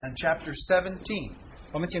and chapter 17.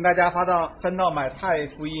 我们请大家翻到马太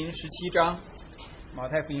福音17章，马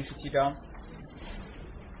太福音17章。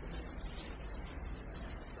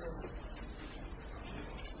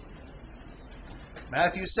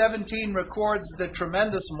Matthew 17 records the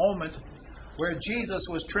tremendous moment where Jesus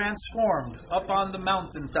was transformed up on the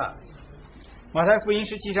mountaintop. 马太福音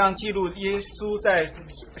17章记录耶稣在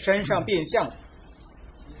山上变相。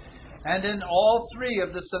And in all three of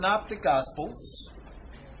the synoptic gospels,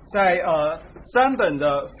 在三本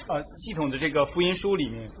的系统的这个福音书里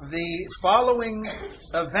面 the following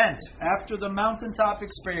event after the mountaintop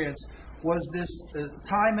experience was this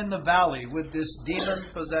time in the valley with this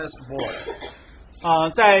demon-possessed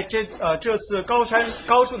boy. 在这次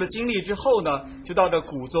高处的经历之后呢，就到了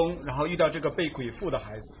谷中，然后遇到这个被鬼附的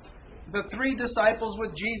孩子。The three disciples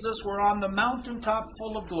with Jesus were on the mountaintop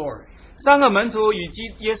full of glory. 三个门徒与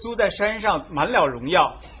耶稣在山上满了荣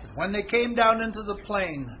耀。When they came down into the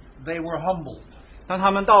plain, they were humbled. 当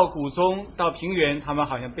他们到谷中、到平原，他们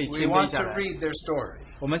好像被谦卑下来。We want to read their story.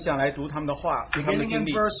 我们想来读他们的话，读他们的 Beginning 经 in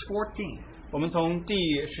历。verse 14. 我们从第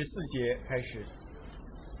14节开始。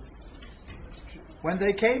When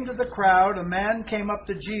they came to the crowd, a man came up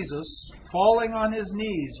to Jesus, falling on his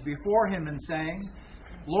knees before him and saying,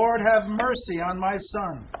 Lord, have mercy on my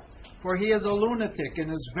son, for he is a lunatic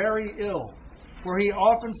and is very ill, for he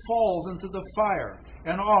often falls into the fire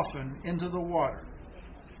and often into the water.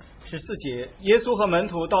 14节，耶稣和门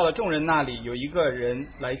徒到了众人那里，有一个人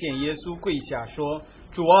来见耶稣，跪下说：“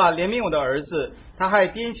主啊，怜悯我的儿子，他害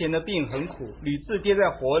癫痫的病很苦，屡次跌在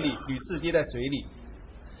火里，屡次跌在水里。”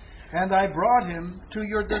 And I brought him to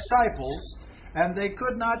your disciples, and they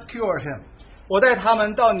could not cure him. 我带他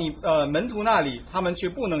们到你门徒那里，他们却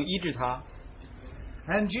不能医治他。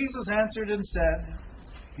And Jesus answered and said,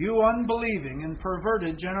 You unbelieving and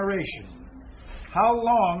perverted generation, how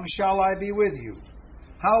long shall I be with you?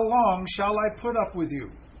 How long shall I put up with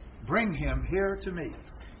you? Bring him here to me.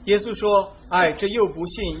 耶稣说：“哎，这又不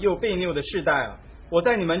信又悖拗的世代啊！我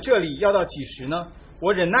在你们这里要到几时呢？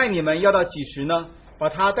我忍耐你们要到几时呢？把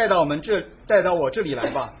他带到我这里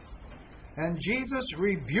来吧。” And Jesus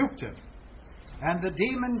rebuked him, and the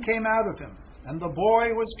demon came out of him, and the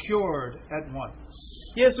boy was cured at once.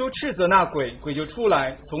 耶稣斥责那鬼，鬼就出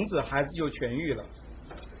来，从此孩子就痊愈了。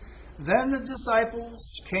Then the disciples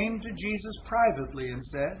came to Jesus privately and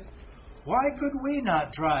said, Why could we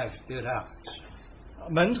not drive it out?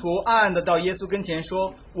 门徒暗暗的到耶稣跟前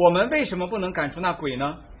说：“我们为什么不能赶出那鬼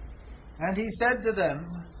呢？” And he said to them,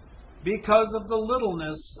 Because of the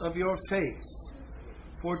littleness of your faith.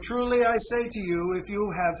 For truly I say to you, if you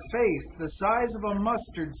have faith the size of a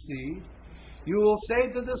mustard seed, you will say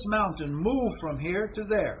to this mountain, Move from here to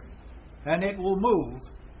there, and it will move,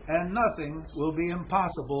 and nothing will be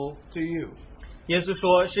impossible to you. 耶稣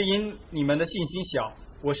说：“是因你们的信心小。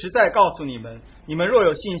我实在告诉你们，你们若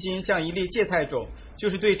有信心，像一粒芥菜种，就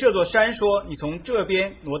是对这座山说，你从这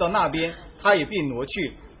边挪到那边，它也必挪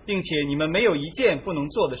去，并且你们没有一件不能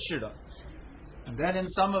做的事的。” And then in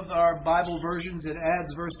some of our Bible versions it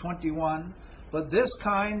adds verse 21, But this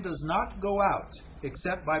kind does not go out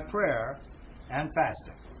except by prayer and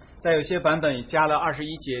fasting. 在有些版本也加了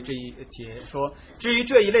21节这一节，说：“至于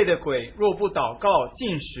这一类的鬼，若不祷告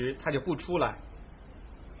禁食，他就不出来。”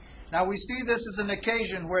 Now we see this as an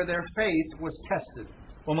occasion where their faith was tested.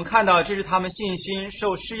 我们看到这是他们信心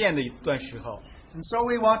受试验的一段时候。And so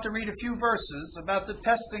we want to read a few verses about the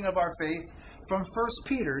testing of our faith from 1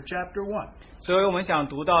 Peter chapter 1. 所以我们想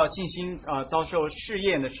读到信心遭受试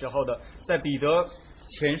验的时候的，在彼得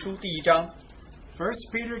前书第1章。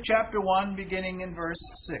1 Peter chapter 1 beginning in verse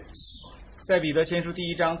 6. 在彼得前书第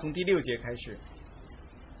1章从第6节开始。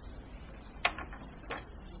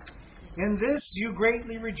In this you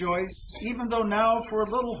greatly rejoice, even though now for a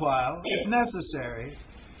little while, if necessary,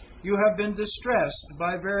 you have been distressed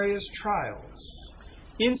by various trials.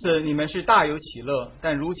 因此你们是大有喜乐，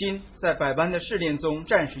但如今在百般的试炼中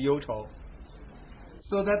暂时忧愁。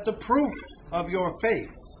So that the proof of your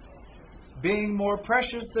faith, being more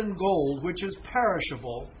precious than gold, which is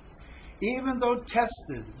perishable, even though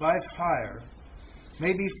tested by fire,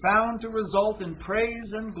 may be found to result in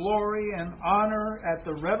praise and glory and honor at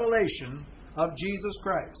the revelation of Jesus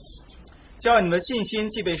Christ. 叫你们的信心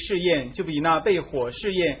既被试验，就比那被火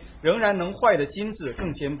试验仍然能坏的金子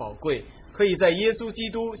更显宝贵，可以在耶稣基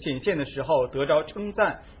督显现的时候得着称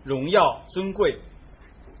赞、荣耀、尊贵。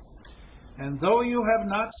And though you have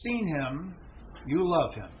not seen him, you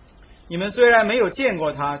love him. 你们虽然没有见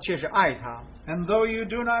过他，却是爱他。And though you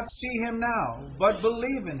do not see him now, but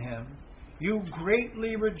believe in him, you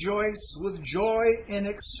greatly rejoice with joy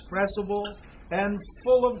inexpressible and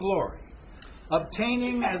full of glory,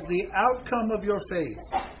 obtaining as the outcome of your faith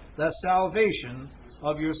the salvation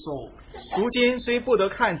of your soul. 如今虽不得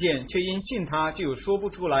看见，却因信他，就有说不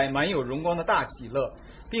出来满有荣光的大喜乐，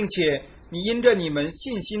并且你因着你们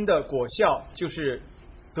信心的果效，就是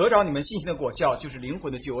得着你们信心的果效，就是灵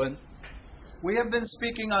魂的救恩。We have been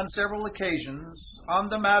speaking on several occasions on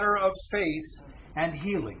the matter of faith and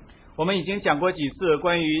healing. 我们已经讲过几次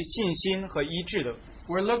关于信心和医治的。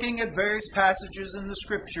We're looking at various passages in the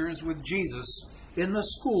scriptures with Jesus in the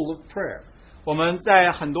school of prayer. 我们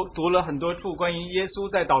在读了很多处关于耶稣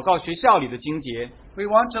在祷告学校里的经节。We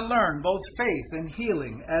want to learn both faith and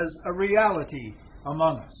healing as a reality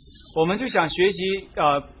among us. 我们就想学习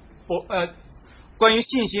关于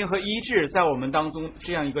信心和医治在我们当中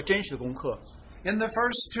这样一个真实的功课。In the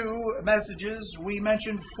first two messages, we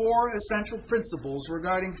mentioned four essential principles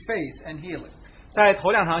regarding faith and healing. 在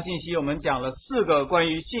头两堂信息，我们讲了4个关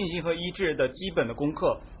于信心和医治的基本的功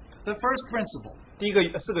课。The first principle.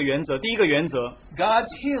 4个原则。第一个原则 God's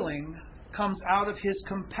healing comes out of His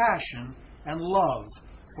compassion and love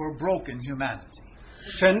for broken humanity.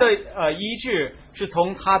 神的医治是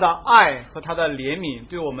从他的爱和他的怜悯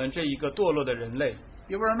对我们这一个堕落的人类。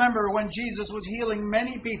You remember when Jesus was healing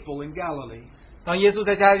many people in Galilee. 当耶稣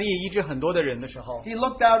在加利利医治很多的人的时候， He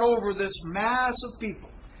looked out over this mass of people.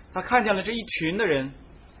 他看见了这一群的人，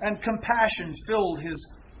 And compassion filled His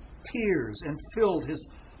tears and filled His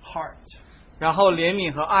heart. 然后怜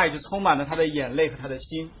悯和爱就充满了他的眼泪和他的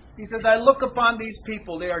心。He said, I look upon these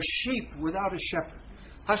people, they are sheep without a shepherd.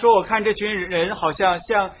 他说我看这群人好像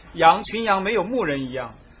群羊没有牧人一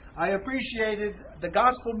样。 I appreciated the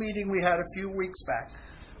gospel meeting we had a few weeks back.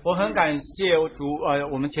 我很感谢主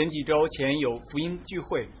我们前几周前有福音聚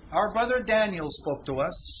会， Our brother Daniel spoke to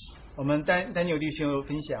us. 我们丹尼尔弟兄有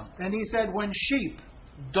分享。 And he said, when sheep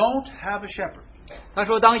don't have a shepherd, 他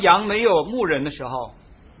说当羊没有牧人的时候，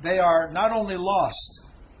 they are not only lost,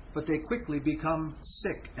 but they quickly become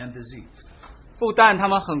sick and diseased. 不但他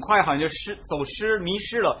们很快好像就迷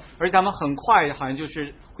失了，而且他们很快好像就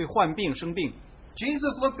是会患病生病。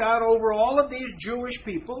 Jesus looked out over all of these Jewish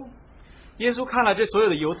people, 耶稣看了这所有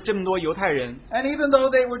的这么多犹太人， and even though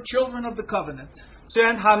they were children of the covenant, 虽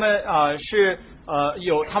然他们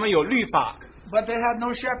他们有律法， but they had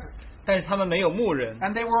no shepherd, 但是他们没有牧人，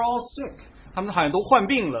 and they were all sick, 他们好像都患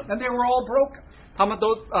病了， and they were all broken. 他们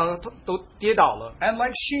都跌倒了， And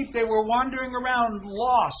like sheep, they were wandering around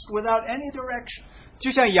lost without any direction.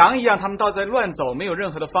 就像羊一样，他们倒在乱走，没有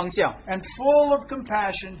任何的方向。 And full of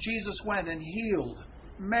compassion, Jesus went and healed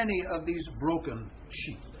many of these broken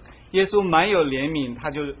sheep. 耶稣满有怜悯，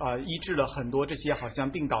他就医治了很多这些好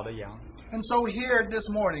像病倒的羊。 And so here this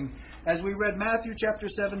morning, as we read Matthew chapter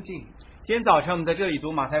 17, 今天早上我们在这里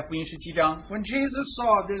读马太福音17章， when Jesus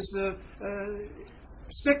saw this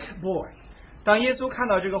sick boy, 当耶稣看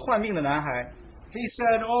到这个患病的男孩， he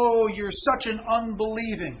said, "Oh, you're such an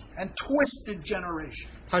unbelieving and twisted generation."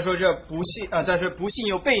 他说这不信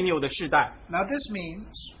又悖谬的世代。 Now this means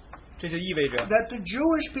这就意味着 that the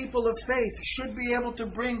Jewish people of faith should be able to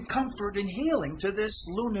bring comfort and healing to this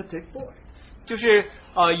lunatic boy. 就是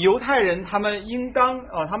犹太人他们应当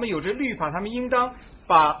他们有着律法，他们应当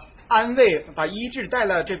把安慰把医治带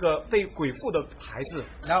来这个被鬼附的孩子。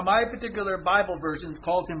 Now my particular Bible version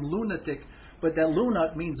calls him lunatic, but that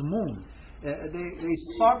luna means moon. They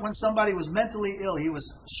thought when somebody was mentally ill, he was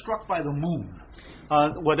struck by the moon.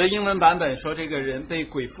 我的英文版本说这个人被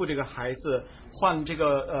鬼附这个孩子患这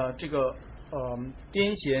个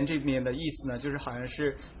癫痫这面的意思呢，就是好像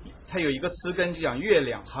是他有一个词根就讲月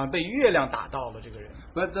亮，好像被月亮打到了这个人。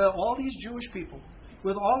But all these Jewish people,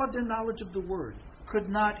 with all of their knowledge of the word, could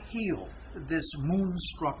not heal this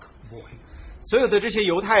moonstruck boy. 所有的这些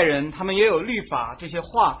犹太人，他们也有律法这些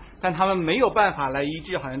话，但他们没有办法来医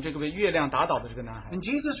治好像这个被月亮打倒的这个男孩。 And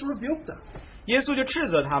Jesus rebuked them. 耶稣就斥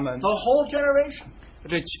责他们， The whole generation.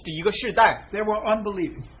 这一个世代 They were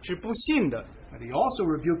unbelieving. 是不信的。 But he also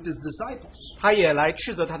rebuked his disciples 他也来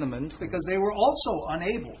斥责他的门徒， because they were also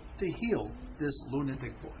unable to heal this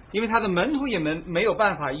lunatic boy. 因为他的门徒也没有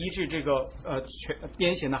办法医治这个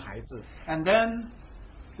癫痫的孩子。 And then,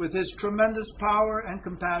 with his tremendous power and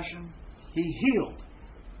compassion, he healed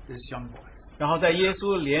this young boy. 然后在耶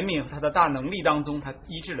稣怜悯和他的大能力当中，他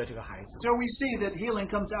医治了这个孩子。 So we see that healing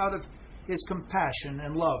comes out of his compassion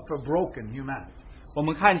and love for broken humanity. 我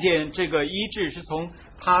们看见这个医治是从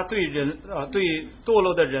他对堕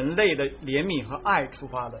落的人类的怜悯和爱出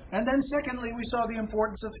发的。 And then secondly, we saw the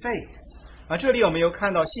importance of faith. 这里我们又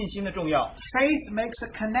看到信心的重要。 Faith makes a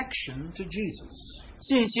connection to Jesus.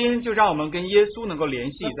 信心就让我们跟耶稣能够联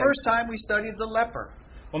系 The first time we studied the leper,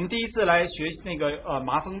 我们第一次来学那个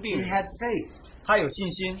麻风病 he 人， had faith. 他有信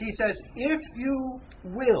心。 He says, if you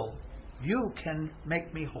will, you can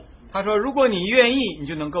make me whole. 他说如果你愿意，你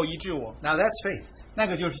就能够医治我。 Now that's faith. 那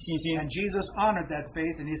个就是信心。 And Jesus honored that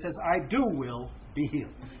faith, and he says, I do will be healed.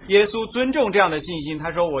 耶稣尊重这样的信心，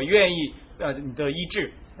他说我愿意你的医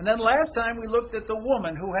治。 And then last time we looked at the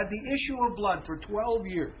woman who had the issue of blood for 12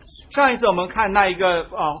 years. 上一次我们看那一个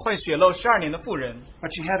患血漏12年的妇人， But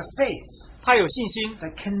she had a faith 她有信心，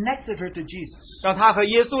 that connected her to Jesus. 让她和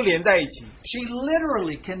耶稣连在一起。 She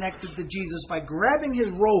literally connected to Jesus by grabbing his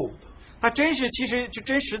robe. 她其实就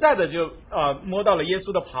真实在的就摸到了耶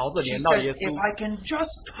稣的袍子， She 连到 said, 耶 if 稣。 I can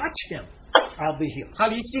just touch him, I'll be healed. 她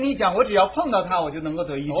心里想，我只要碰到他，我就能够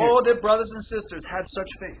得医治。 Oh, the brothers and sisters had such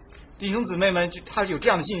faith. 弟兄姊妹们，他有这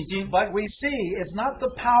样的信心。 But we see it's not the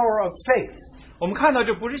power of faith. 我们看到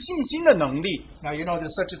这不是信心的能力。 Now, you know,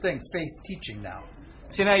 there's such a thing, faith teaching now.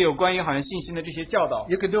 现在有关于好像信心的这些教导，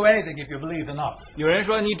 You can do anything if you believe enough. 有人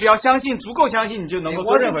说你只要相信，足够相信，你就能 It 够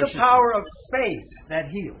做任 wasn't 何 the 事情。 power of faith that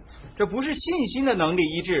healed. 这不是信心的能力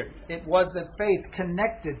医治， It was that faith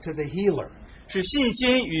connected to the healer. 是信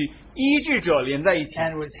心与医治者连在一起，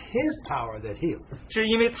 And it was his power that healed. 是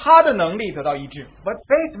因为他的能力得到医治。 But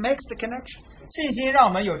faith makes the connection. 信心让我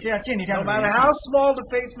们有这样建立这 No 样的 matter 联 how 系。 small the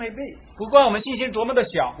faith may be, 不管我们信心多么的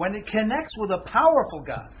小， when it connects with a powerful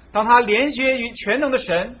God, 当他连接于全能的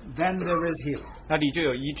神， then there is healing. 那里就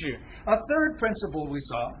有医治。 A third principle we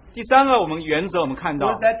saw 第三个原则我们看到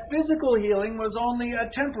was，that physical healing was only a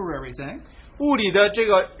temporary thing, 物理的这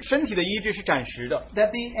个身体的医治是暂时的，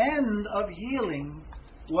 that the end of healing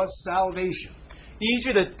was salvation. 医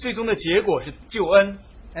治的最终的结果是救恩。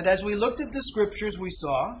 And as we looked at the scriptures, we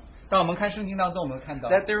saw 当我们看圣经当中，我们看到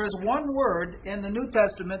that there is one word in the New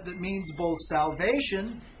Testament that means both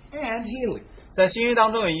salvation and healing. 在新约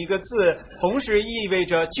当中有一个字，同时意味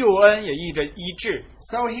着救恩，也意味着医治。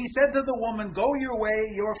 So he said to the woman, go your way,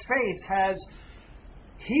 your faith has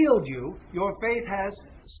healed you, your faith has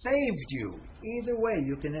saved you. Either way,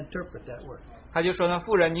 you can interpret that word. 他就说呢，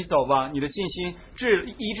妇人，你走吧，你的信心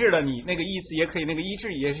医治了你。那个意思也可以，那个医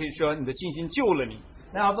治也是说你的信心救了你。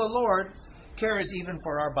 Now the Lord cares even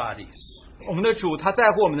for our bodies, 我们的主他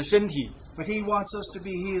在乎我们的身体， but he wants us to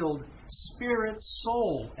be healed spirit,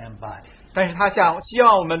 soul, and body. 但是他希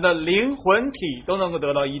望我们的灵魂体都能够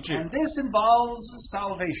得到医治。 And this involves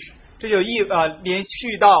salvation. 这就连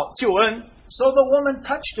续到救恩。 So the woman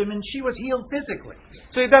touched him and she was healed physically.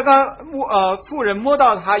 所以刚刚妇人摸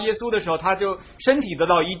到耶稣的时候，他就身体得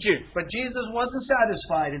到医治。 But Jesus wasn't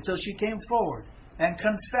satisfied until she came forward and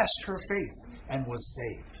confessed her faith and was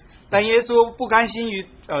saved. 但耶稣不甘心于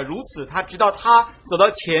如此，他直到他走到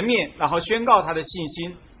前面，然后宣告他的信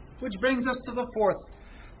心。 Which brings us to the fourth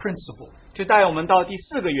principle. 这带我们到第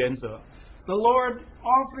四个原则。 The Lord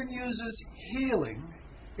often uses healing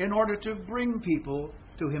in order to bring people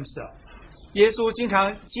to himself. 耶稣经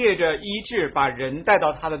常借着医治把人带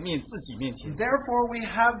到他的自己面前。 Therefore, we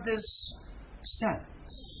have this sense.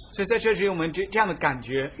 所以在这里我们这样的感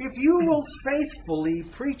觉， If you will faithfully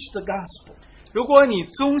preach the gospel, 如果你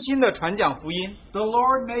忠心的传讲福音， the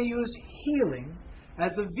Lord may use healing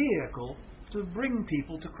as a vehicle to bring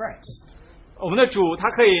people to Christ. 我们的主他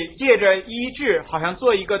可以借着医治，好像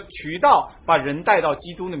做一个渠道，把人带到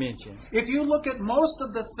基督的面前。 If you look at most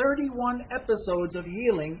of the 31 episodes of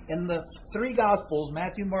healing in the three Gospels,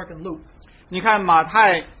 Matthew, Mark, and Luke, 你看马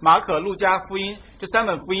太、马可、路加福音这三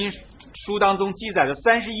本福音书当中记载的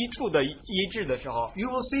31处的医治的时候， you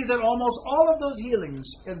will see that almost all of those healings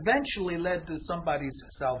eventually led to somebody's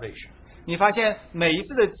salvation. 你发现每一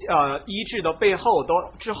次的医治的背后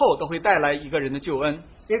之后都会带来一个人的救恩。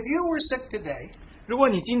 If you were sick today, 如果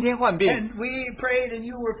你今天患病， and we prayed and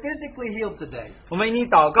you were physically healed today, 我们为你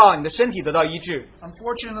祷告，你的身体得到医治。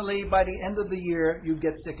 unfortunately, by the end of the year, you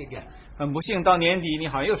get sick again. 很不幸，到年底你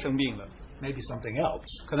好像又生病了， Maybe something else.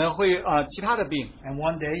 可能会其他的病， And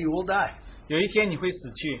one day you will die. 有一天你会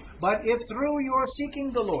死去。 But if through your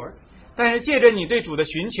seeking the Lord, 但是借着你对主的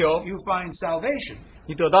寻求， you find salvation,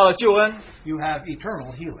 你得到了救恩， you have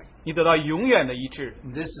eternal healing. 你得到永远的医治。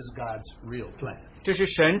 This is God's real plan. 这是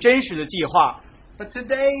神真实的计划。 But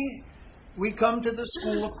today, we come to the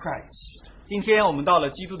school of Christ 今天我们到了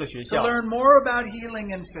基督的学 to 校， learn more about healing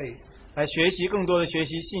and faith. 来学习更多的学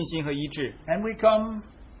习信心和医治。 And we come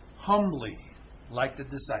humbly, like the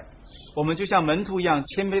disciples. 我们就像门徒一样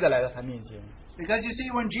谦卑的来到他面前。 Because you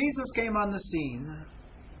see, when Jesus came on the scene,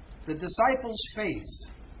 the disciples'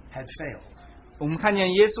 faith had failed. 我们看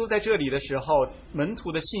见耶稣在这里的时候，门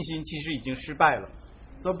徒的信心其实已经失败了。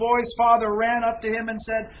 The boy's father ran up to him and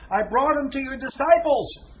said, I brought him to your disciples,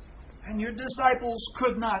 and your disciples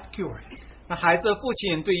could not cure it. 那孩子的父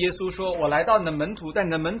亲对耶稣说：“我来到你的门徒，但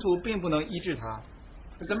你的门徒并不能医治他。”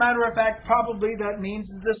 As a matter of fact, probably that means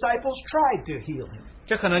the disciples tried to heal him.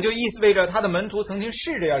 这可能就意味着他的门徒曾经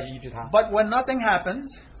试着要医治他， But when nothing happened,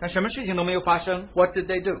 但什么事情都没有发生。 what did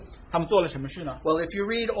they do? 他们做了什么事呢？ Well, if you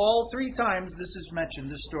read all 3 times this is mentioned,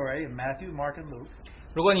 this story in Matthew, Mark, and Luke,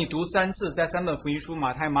 如果你读3次，在3本福音书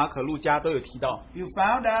马太、马可、路加都有提到， you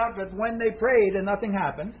found out that when they prayed and nothing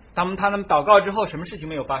happened, 他们祷告之后，什么事情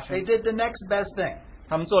没有发 they 生？ did the next best thing.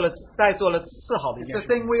 他们再做了次好的一 It's 件 the 事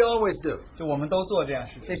thing we always do. 就我们都做这样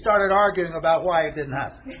事情。 They started arguing about why it didn't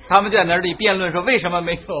happen. 他们就在那里辩论说为什么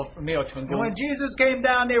没有成 And 功。 when Jesus came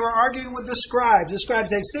down, they were arguing with the scribes. The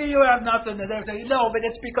scribes say, see, you have nothing. And they would say, no, but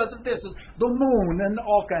it's because of this, the moon, and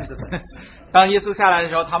all kinds of things. 当耶稣下来的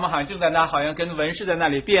时候，他们好像正在那，好像跟文士在那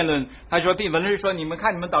里辩论。他说，文士说，你们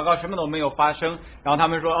看你们祷告什么都没有发生。然后他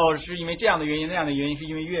们说，哦，是因为这样的原因，那样的原因，是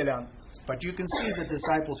因为月亮。 But you can see the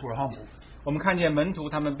disciples were humbled. 我们看见门徒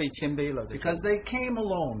他们被谦卑了， Because they came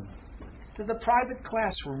alone to the private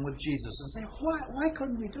classroom with Jesus and say, why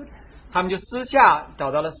couldn't we do that? 他们就私下找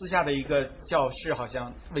到了私下的一个教室，好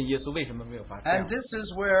像问耶稣为什么没有发生。 And this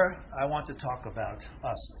is where I want to talk about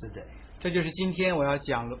us today. 这就是今天我要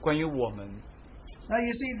讲的关于我们 Now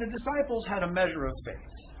you see, the disciples had a measure of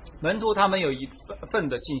faith, 门徒，他们有一份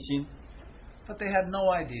的信心， but they had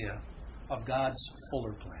no idea of God's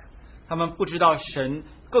fuller plan. 他们不知道神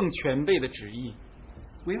更全备的旨意。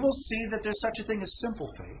 We will see that there's such a thing as simple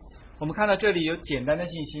faith, 我们看到这里有简单的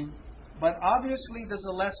信心， but obviously there's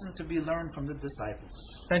a lesson to be learned from the disciples.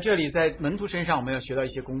 但这里在门徒身上我们要学到一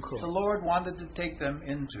些功课。 The Lord wanted to take them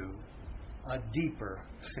into a deeper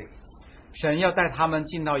faith. 神要带他们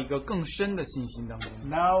进到一个更深的信心当中。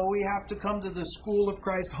 Now we have to come to the school of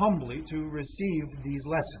Christ humbly to receive these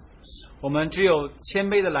lessons. 我们只有谦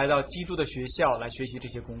卑的来到基督的学校来学习这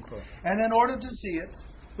些功课。 And in order to see it,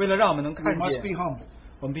 为了让我们能看 we must be 见， humble.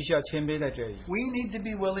 我们必须要谦卑在这里。 We need to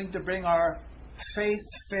be willing to bring our faith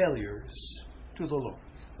failures to the Lord.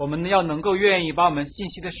 我们要能够愿意把我们信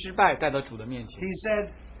息的失败带到主的面前。 He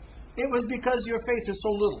said, it was because your faith is so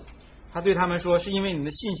little. 他对他们说，是因为你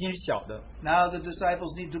的信心是小的。 Now the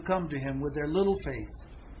disciples need to come to him with their little faith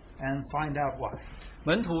and find out why.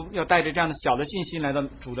 门徒要带着这样的小的信心来到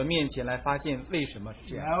主的面前，来发现为什么是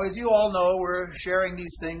这样。 Now, as you all know, we're sharing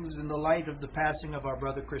these things in the light of the passing of our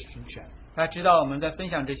brother Christian Chen. 大家知道我们在分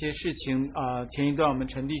享这些事情，前一段我们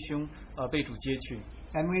陈弟兄被主接去，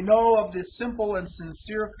 And we know of the simple and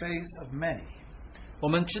sincere faith of many 我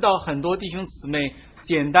们知道很多弟兄姊妹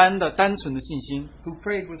简单的、单纯的信心， who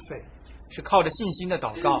prayed with faith 是靠着信心的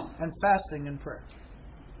祷告、 and fasting and prayer.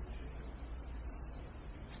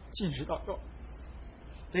 禁食祷告，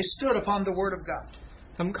 They stood upon the word of God,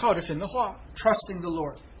 他们靠着神的话， trusting the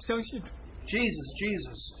Lord. 相信主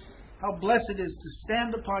Jesus, how blessed it is to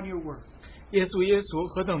stand upon your word. 耶稣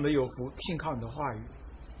何等的有福，信靠你的话语。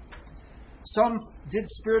 Some did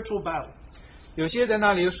spiritual battle, 有些在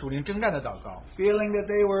那里有属灵征战的祷告， feeling that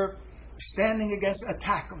they were standing against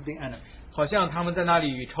attack of the enemy. 好像他们在那里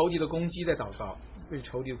与仇敌的攻击在祷告，为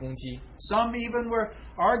仇敌的攻击。 Some even were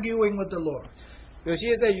arguing with the Lord 有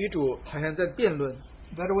些在与主好像在辩论，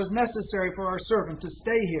 that it was necessary for our servant to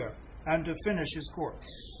stay here and to finish his course.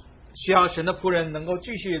 需要神的仆人能够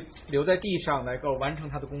继续留在地上，来够完成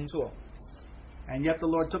他的工作。 And yet the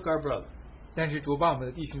Lord took our brother. 但是主把我们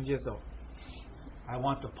的弟兄接走。 I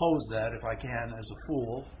want to pose that, if I can, as a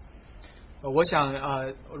fool. 我想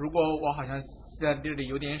如果我好像在这里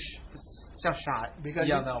有点像傻 Because 一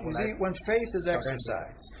样的， you 我来 see, when faith is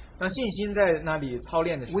exercised, 当信心在那里操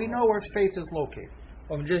练的时候 we，know where faith is located.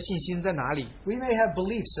 我们这信心在哪里？ We may have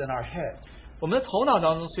beliefs in our head, 我们的头脑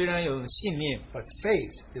当中虽然有信念， but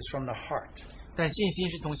faith is from the heart. 但信心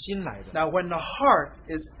是从心来的。 Now, when the heart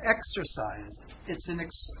is exercised, it's an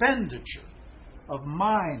expenditure of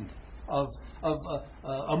mind, of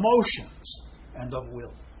emotions, and of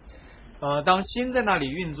will. 当心在那里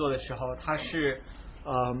运作的时候，它是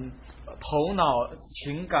头脑、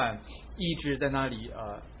情感、意志在那里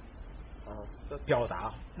表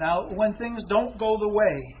达。 Now, when things don't go the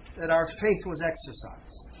way that our faith was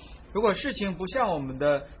exercised, 如果事情不像我们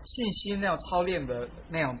的信心那样操练的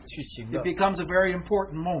那样去行 it 的， becomes a very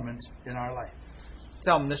important moment in our life.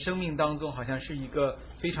 在我们的生命当中，好像是一个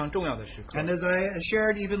非常重要的时刻。 And as I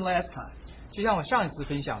shared even last time, 就像我上一次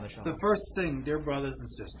分享的时候 the，first thing, dear brothers and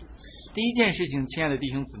sisters, 第一件事情，亲爱的弟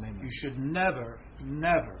兄姊妹们 you，should never,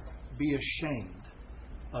 never be ashamed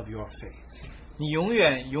of your faith. 你永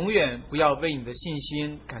远不要为你的信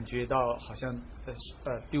心感觉到好像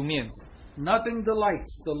丢面子。 Nothing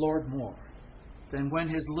delights the Lord more than when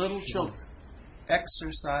his little children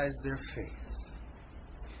exercise their faith.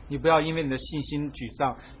 你不要因为你的信心沮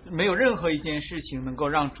丧，没有任何一件事情能够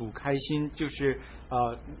让主开心，就是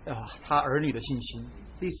他儿女的信心。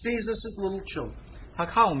He sees us as little children. 他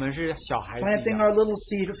看我们是小孩子一 planting 样， our little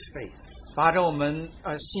seed of faith, 把着我们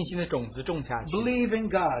信心的种子种下去， believing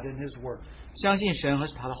God in His Word. 相信神和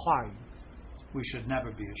他的话语。 We should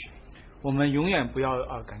never be ashamed. 我们永远不要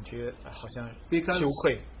感觉好像 Because 羞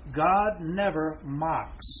愧， God never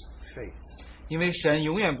mocks faith. 因为神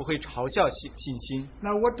永远不会嘲笑信心。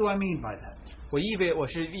 Now, what do I mean by that? 我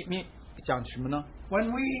是讲什么呢？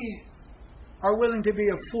 When we are willing to be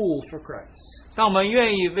a fool for Christ, 当我们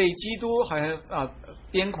愿意为基督好像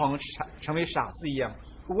癫狂成为傻子一样，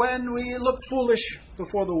 when we look foolish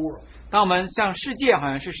before the world, 当我们像世界好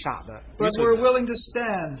像是傻的， but 愚蠢 we're 的 willing to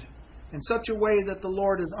stand in such a way that the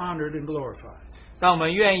Lord is honored and glorified, 当我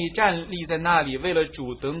们愿意站立在那里，为了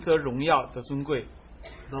主得荣耀得尊贵，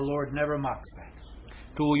 the Lord never mocks that.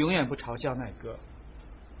 主永远不嘲笑那个。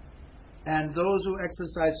 And those who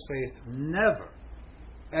exercise faith never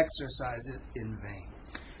exercise it in vain.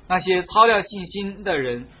 那些操练信心的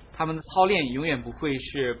人，他们的操练永远不会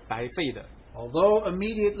是白费的。 Although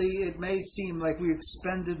immediately it may seem like we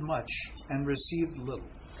expended much and received little,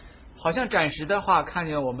 好像暂时的话，看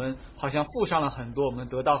见我们好像付上了很多，我们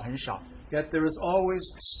得到很少。 yet there is always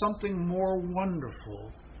something more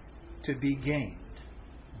wonderful to be gained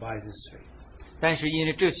by this faith. 但是因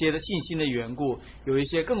为这些的信心的缘故，有一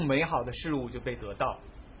些更美好的事物就被得到。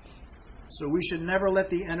 So we should never let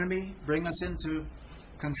the enemy bring us into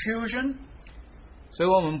confusion, 所以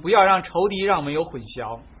我们不要让仇敌让我们有混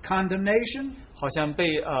淆， condemnation, 好像被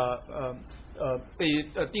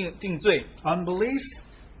定罪、 unbelief,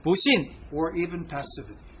 不信， or even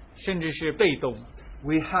passivity. 甚至是被动。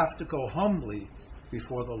 We have to go humbly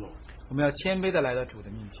before the Lord. 我们要谦卑的来到主的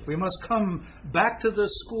面前， We must come back to the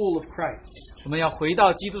school of Christ 我们要回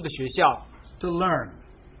到基督的学校， to learn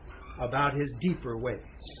about His deeper ways.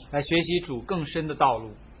 来学习主更深的道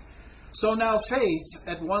路。 So now faith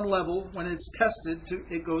at one level, when it's tested,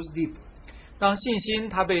 it goes deeper. 当信心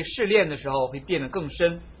它被试炼的时候，会变得更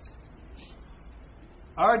深。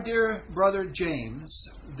 Our dear brother James,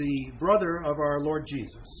 the brother of our Lord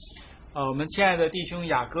Jesus, 我们亲爱的弟兄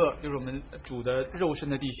雅各，就是我们主的肉身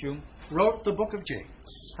的弟兄， wrote the book of James.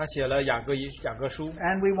 他写了雅各书，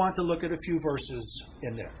 And we want to look at a few verses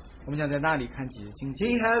in there. 我们想在那里看几节经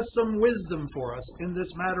He 节。 has some wisdom for us in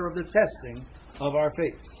this matter of the testing of our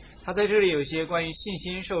faith. 他在这里有一些关于信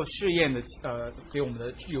心受试验的给我们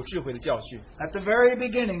的有智慧的教训。 At the very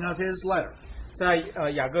beginning of his letter, 在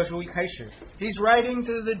雅各书一开始， he's writing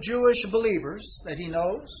to the Jewish believers that he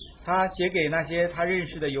knows. 他写给那些他认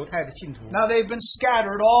识的犹太的信徒， Now they've been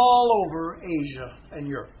scattered all over Asia and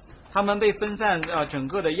Europe 他们被分散整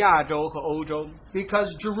个的亚洲和欧洲， because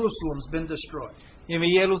Jerusalem's been destroyed. 因为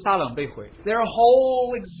耶路撒冷被毁， Their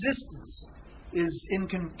whole existence is in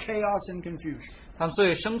chaos and confusion. 他们所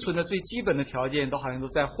有生存的最基本的条件都好像都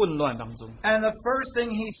在混乱当中。 And the first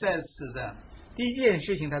thing he says to them 第一件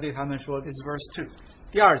事情，他对他们说， is verse 2.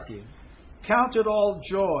 第二节， Count it all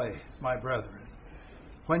joy, my brethren,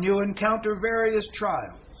 when you encounter various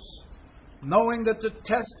trials, knowing that the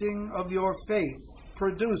testing of your faith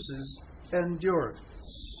produces endurance.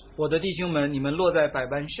 我的弟兄们，你们落在百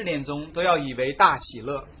般试炼中，都要以为大喜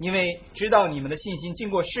乐，因为知道你们的信心经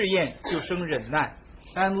过试验，就生忍耐。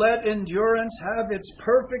 And let endurance have its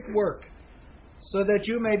perfect work, so that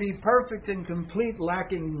you may be perfect and complete,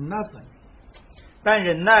 lacking nothing. 但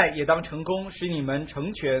忍耐也当成功，使你们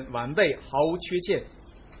成全完备，毫无缺欠。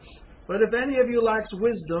 But if any of you lacks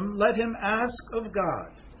wisdom, let him ask of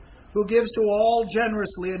God, who gives to all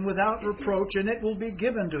generously and without reproach, and it will be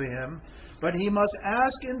given to him. But he must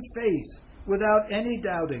ask in faith, without any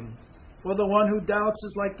doubting. For the one who doubts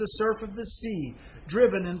is like the surf of the sea,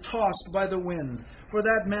 driven and tossed by the wind. For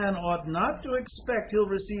that man ought not to expect he'll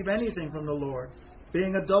receive anything from the Lord,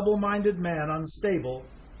 being a double-minded man, unstable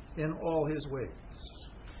in all his ways.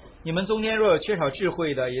 你们中间若有缺少智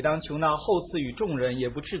慧的，也当求那厚赐与众人，也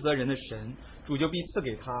不斥责人的神，主就必赐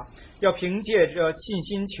给他。要凭借着信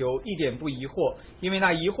心求，一点不疑惑，因为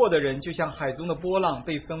那疑惑的人就像海中的波浪，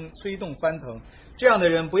被风吹动翻腾。这样的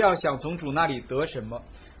人不要想从主那里得什么。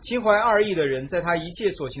心怀二意的人，在他一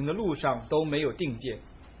切所行的路上都没有定见。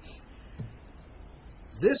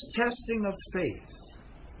 This testing of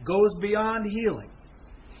faith goes beyond healing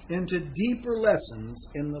into deeper lessons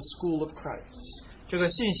in the school of Christ. 这个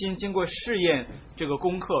信心经过试验，这个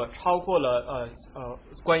功课超过了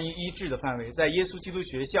关于医治的范围，在耶稣基督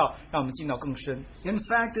学校让我们进到更深。 In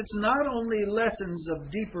fact, it's not only lessons of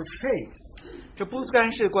deeper faith, 这不单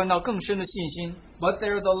是关到更深的信心， but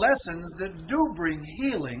they're the lessons that do bring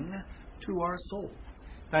healing to our soul.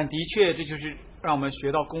 但的确这就是让我们学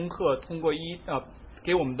到功课，通过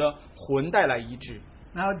给我们的魂带来医治。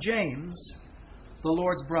 Now, James, the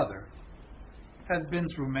Lord's brother, has been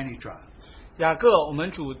through many trials. 雅各，我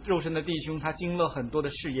们主肉身的弟兄，他经历了很多的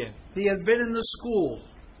试验。He has been in the school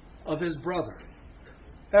of his brother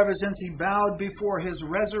ever since he bowed before his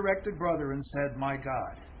resurrected brother and said, "My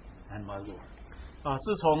God and my Lord."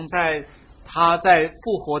 自从他在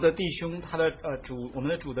复活的弟兄，他的我们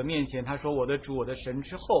的主的面前，他说我的主，我的神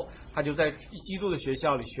之后，他就在基督的学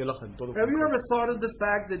校里学了很多的功课。Have you ever thought of the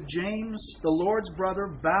fact that James, the Lord's brother,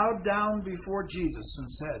 bowed down before Jesus and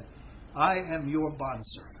said, "I am your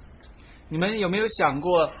bondservant"? 你们有没有想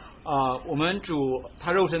过，我们主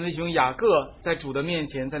他肉身的弟兄雅各在主的面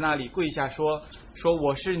前，在那里跪下说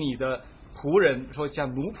我是你的仆人，说像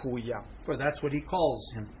奴仆一样。For that's what he calls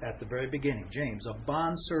him at the very beginning, James, a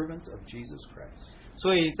bondservant of Jesus Christ.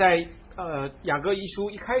 所以在雅各一书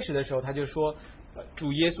一开始的时候，他就说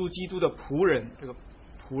主耶稣基督的仆人，这个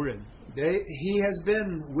仆人。He has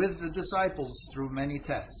been with the disciples through many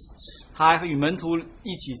tests. 他与门徒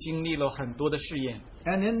一起经历了很多的试验。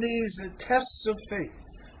And in these tests of faith,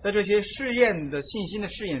 在这些试验的信心的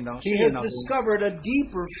试验当中， he has discovered a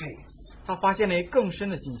deeper faith. 他发现了一个更深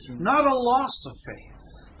的信心。Not a loss of faith.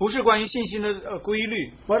 不是关于信心的规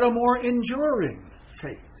律， but a more enduring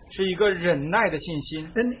faith. 是一个忍耐的信心，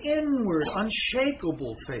 An inward,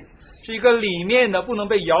 unshakable faith. 是一个里面的不能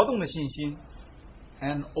被摇动的信心，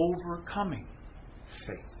 An overcoming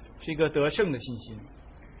faith. 是一个得胜的信心。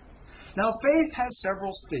Now, faith has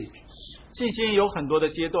several stages. 信心有很多的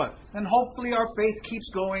阶段， And hopefully our faith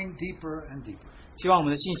keeps going deeper and deeper. 希望我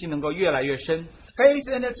们的信心能够越来越深。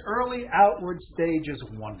Faith in its early outward stage is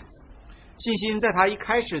wonderful. 信心在它一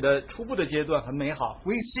开始的初步的阶段很美好。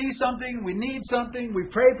 We see something, we need something, we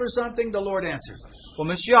pray for something, the Lord answers us. 我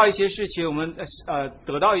们需要一些事情，我们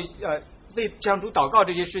得到为向主祷告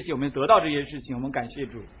这些事情，我们得到这些事情，我们感谢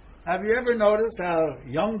主。Have you ever noticed how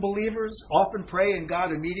young believers often pray and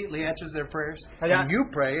God immediately answers their prayers? And you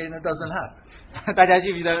pray and it doesn't happen. 大家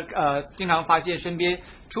记不记得经常发现身边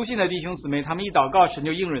初信的弟兄姊妹，他们一祷告神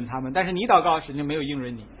就应允他们，但是你祷告神就没有应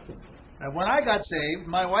允你。When I got saved,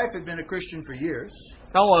 my wife had been a Christian for years.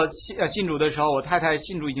 当我信主的时候，我太太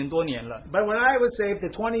信主已经多年了。But when I was saved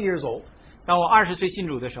at 20 years old, 当我20岁信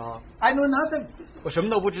主的时候， I knew nothing. 我什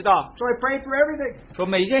么都不知道， So I prayed for everything. 说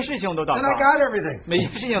每一件事情我都祷 And I 告， got everything. 每一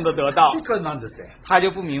件事情都得到 She。couldn't understand. 他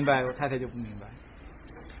就不明白，我太太就不明白。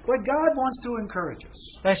 But God wants to encourage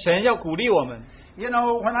us. 但神要鼓励我们。 You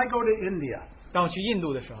know, when I go to India, 当我去印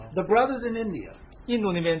度的时候， the brothers in India, 印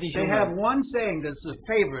度那边弟兄 they have 们， one saying that's a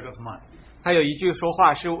favorite of mine. 他有一句说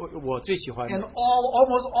话是我最喜欢 In 的。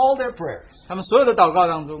 almost all their prayers, 他们所有的祷告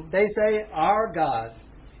当中， they say, "Our God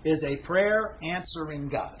is a prayer answering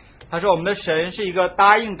God." 他说我们的神是一个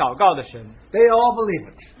答应祷告的神， They all believe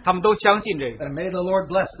it. 他们都相信这个。 And may the Lord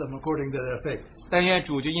bless them according to their faith. 但愿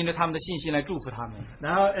主就因着他们的信心来祝福他们。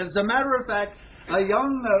 Now, as a matter of fact, a young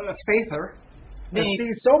faither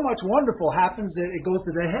sees so much wonderful happens that it goes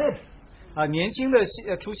to their head. 年轻的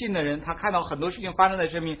初信的人，他看到很多事情发生在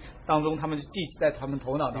生命当中，他们就记在他们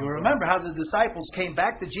头脑当 You 中。 remember how the disciples came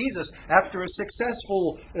back to Jesus after a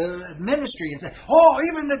successful ministry and said, "Oh,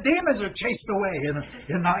 even the demons are chased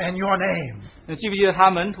away in your name." 记不记得他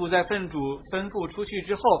门徒在奉主吩咐出去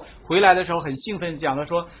之后回来的时候很兴奋，讲了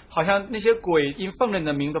说，好像那些鬼因奉了你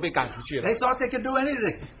的名都被赶出去了。 They thought they could do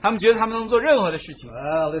anything. 他们觉得他们能做任何的事情，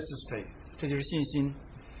 Well, this is faith. 这就是信心。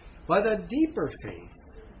 But a deeper faith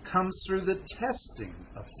comes through the testing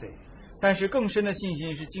of faith. 但是更深的信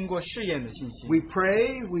心是经过试验的信心。 We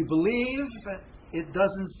pray, we believe, it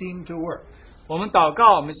doesn't seem to work. 我们祷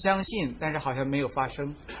告，我们相信，但是好像没有发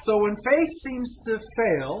生。 So when faith seems to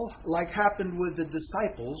fail, like happened with the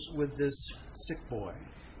disciples with this sick boy,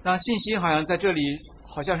 让信心好像在这里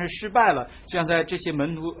好像是失败了，就像在这些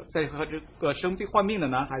门徒在和这个生病患病的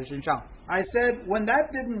男孩子身上。 I said when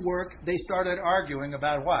that didn't work, they started arguing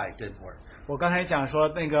about why it didn't work. 我刚才讲说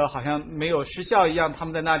那个好像没有失效一样，他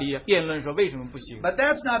们在那里辩论说为什么不行， But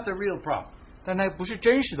that's not the real problem. 但那不是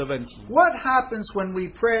真实的问题。 What happens when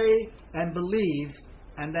we pray and believe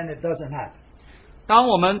and then it doesn't happen? 当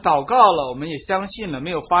我们祷告了，我们也相信了，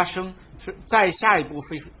没有发生，是在下一步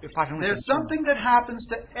会发生什么 There's something that happens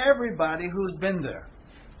to everybody who's been there.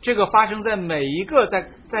 这个发生在每一个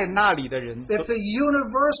在那里的人， It's a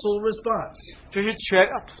universal response. 这是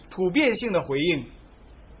普遍性的回应。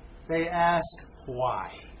 They ask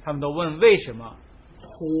why. 他们都问为什么？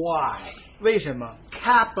 Why? 为什么？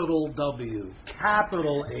 Capital W,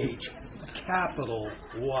 capital H, capital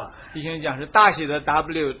Y. 弟兄讲是大写的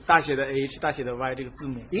W、大写的 H、大写的 Y 这个字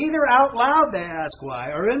母。 Either out loud they ask why,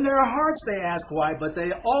 or in their hearts they ask why, but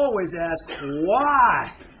they always ask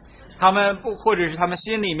why. 他们不，或者是他们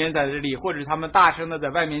心里面在这里，或者是他们大声的在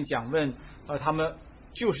外面讲问，他们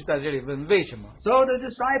就是在这里问为什么。 So the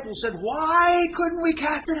disciples said, "Why couldn't we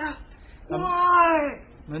cast it out?" Why?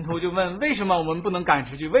 门徒就问：为什么我们不能赶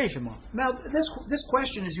出去？为什么？ Now, this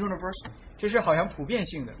question is universal. 这是好像普遍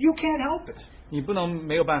性的， You can't help it. 你不能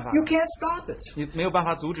没有办法， You can't stop it. 你没有办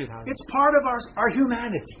法阻止它。 It's part of our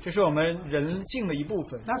humanity. 这是我们人性的一部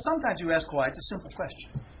分。 Now, sometimes you ask why. It's a simple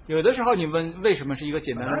question. 有的时候你问为什么是一个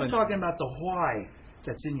简 But 单的 I'm 问题， talking about the why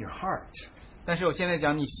that's in your heart. 但是我现在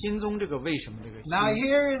讲你心中这个为什么这个 Now, 心，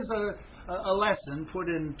 here is a lesson put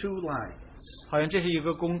in 2 lines. 好像这是一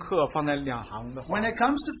个功课放在2行的话。 When it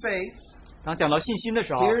comes to faith, 当讲到信心的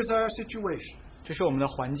时候， here's our situation. 这是我们的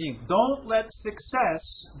环境， Don't let success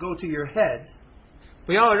go to your head.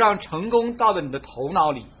 不要让成功到了你的头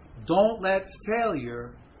脑里， Don't let failure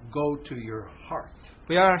go to your heart.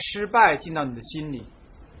 不要让失败进到你的心里。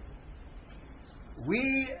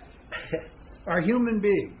 We are human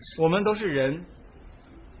beings. 我们都是人，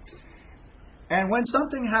 And when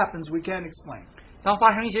something happens, we can't explain. 当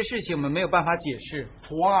发生一些事情，我们没有办法解释，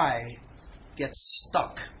 Why gets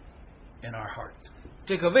stuck in our heart.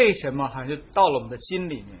 这个为什么好像就到了我们的心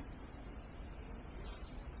里面。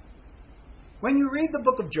 When you read the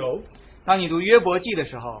book of Job, 当你读约伯记的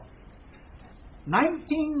时候，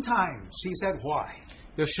 19 times he said why.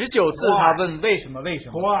 有19次他问为什么，为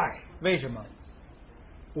什么， Why? 为什么，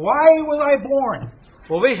 Why was I born?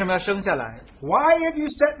 我为什么要生下来？ Why have you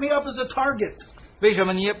set me up as a target? 为什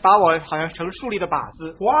么你把我好像成树立的靶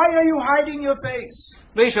子？ Why are you hiding your face?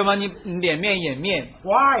 为什么你脸面掩面？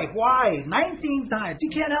 Why? 19 times.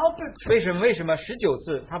 He can't help it. 为什么？为什么19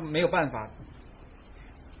次他没有办法？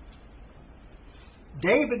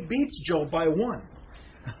 David beats Job by 1.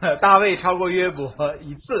 大卫超过约伯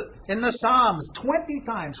1次， In the Psalms, 20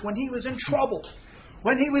 times when he was in trouble,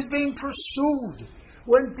 when he was being pursued,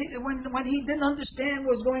 when he didn't understand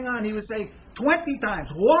what was going on, he would say 20 times,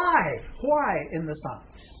 why? Why in the Psalms?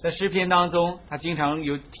 在诗篇当中，他经常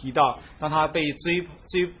有提到，当他被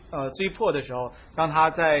追迫的时候，当他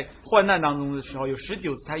在患难当中的时候，有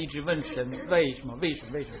19次他一直问神为什么，为什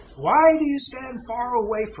么，为什么？ Why do you stand far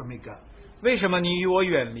away from me, God? 为什么你与我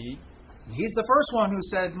远离？ He's the first one who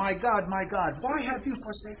said, my God, why have you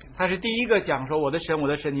forsaken me? 他是第一个讲说：“我的神，我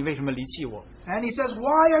的神，你为什么离弃我？ And he says,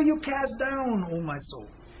 why are you cast down, O my soul?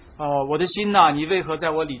 我的心呐、你为何在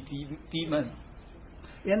我里低闷？”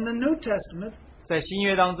 In the New Testament, 在新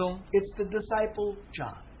约当中， it's the disciple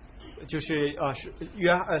John. 就是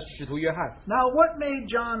使徒约翰。 Now, what made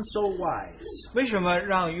John so wise? 为什么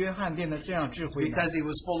让约翰变得这样智慧呢？ Because he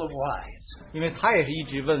was full of wise. 因为他也是一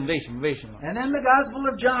直问为什么，为什么。 And in the Gospel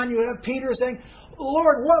of John, you have Peter saying,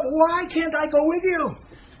 Lord, why can't I go with you?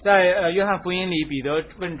 在约翰福音里，彼得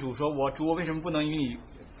问主说：“主，我为什么不能与你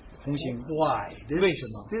同行？ Why?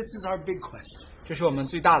 This is our big question. 这是我们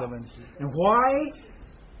最大的问题。 And why,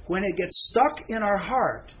 when it gets stuck in our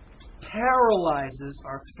heart, paralyzes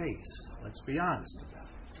our faith. Let's be honest about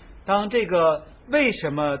it. 当这个为什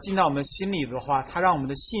么进到我们心里的话，它让我们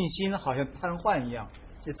的信心好像瘫痪一样。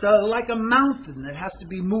 It's like a mountain that has to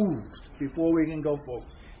be moved before we can go forward.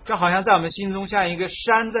 这好像在我们心中像一个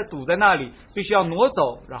山在堵在那里，必须要挪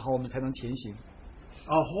走，然后我们才能前行。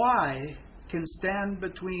 A why can stand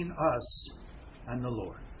between us and the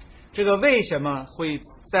Lord. 这个为什么会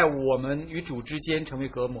在我们与主之间成为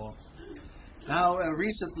隔膜？ Now,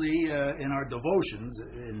 recently in our devotions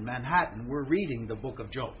in Manhattan, we're reading the book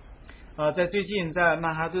of Job. 在最近在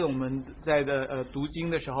曼哈顿，我们在读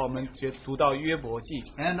经的时候，我们读到约伯记。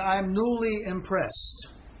 And I'm newly impressed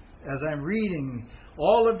as I'm reading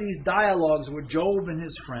all of these dialogues with Job and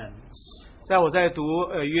his friends. 在我在读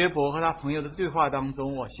约伯和他朋友的对话当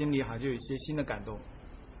中，我心里好像就有一些新的感动。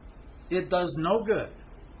 It does no good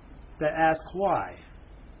to ask why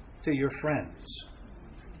to your friends.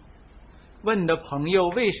 问你的朋友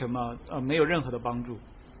为什么没有任何的帮助。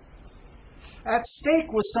 At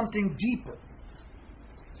stake was something deeper.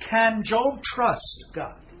 Can Job trust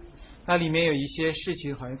God? 那里面有一些事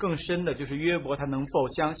情好像更深的，就是约伯他能否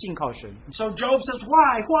相信靠神。 So Job says,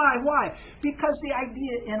 why? Because the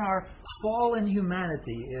idea in our fallen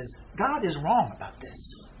humanity is God is wrong about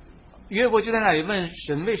this. 约伯就在那里问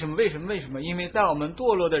神为什么？因为在我们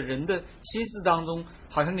堕落的人的心思当中，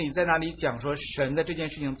好像你在那里讲说神在这件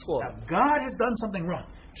事情错 Now, 了， God has done something wrong.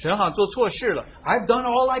 神好像做错事了。 I've done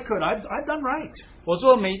all I could. I've done right. 我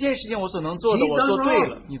做每一件事情我所能做的， He's 我 done 做对 wrong.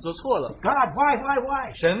 了，你做错了。 God,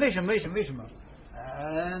 why? 神为什么？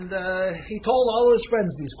 And he told all his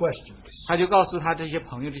friends these questions. 他就告诉他这些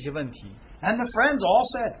朋友这些问题。 And the friends all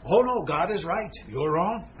said, oh no, God is right. You're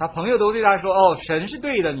wrong. 他朋友都对他说：“哦，神是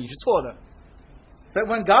对的，你是错的。 But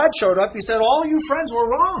when God showed up, he said, all you friends were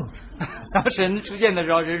wrong. ”当神出现的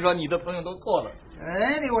时候，神说：“你的朋友都错了。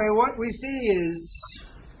 Anyway, what we see is ”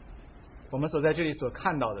我们所在这里所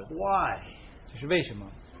看到的， why. 就是为什么？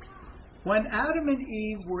 When Adam and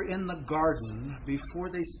Eve were in the garden before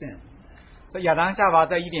they sinned, 在亚当夏娃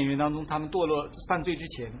在伊甸园当中，他们堕落犯罪之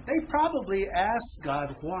前， they probably asked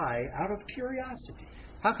God why out of curiosity.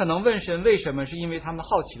 他可能问神为什么，是因为他们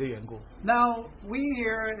好奇的缘故。 Now, we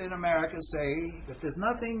here in America say that there's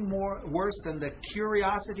nothing worse than the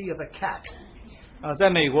curiosity of a cat.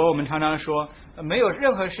 在美国我们常常说，没有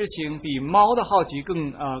任何事情比猫的好奇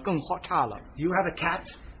更差了。 Do you have a cat?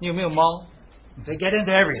 你有没有猫？ They get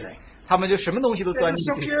into everything. 他们就什么东西都 They're 钻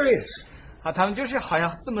so 进去 curious. 啊，他们就是好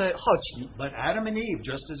像这么好奇。 But Adam and Eve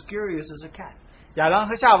just as curious as a cat. 亚当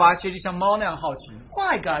和夏娃其实像猫那样好奇。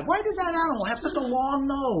 Why, God? Why does that animal have such a long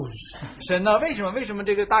nose? 神呢？为什么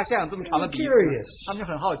这个大象这么长的鼻子？ Curious. 他们就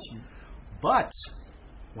很好奇。 But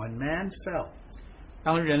when man fell,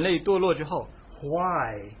 当人类堕落之后，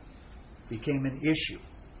 why became an issue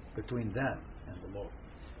between them and the Lord.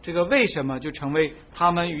 这个为什么就成为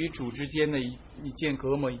他们与主之间的一件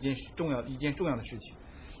隔膜，一件重要的事情。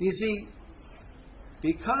 You see,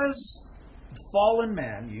 because fallen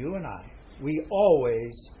man, you and I, we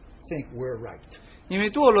always think we're right. 因为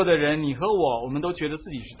堕落的人，你和我们都觉得自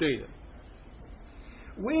己是对的。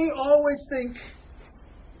 We always think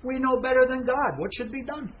we know better than God what should be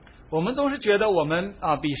done. 我们总是觉得我们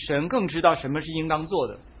比神更知道什么是应当做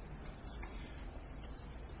的。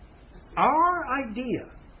 Our idea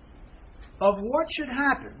of what should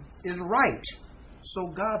happen is right, so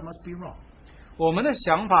God must be wrong. 我们的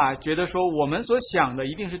想法觉得说我们所想的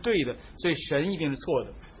一定是对的，所以神一定是错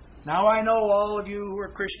的。 Now I know all of you who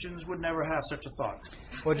are Christians would never have such a thought.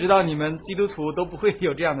 我知道你们基督徒都不会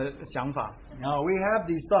有这样的想法。 No, we have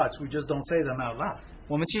these thoughts, we just don't say them out loud.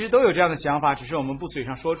 我们其实都有这样的想法，只是我们不嘴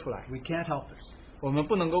上说出来。 We can't help it. 我们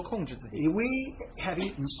不能够控制自己。 We have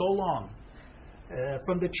eaten so long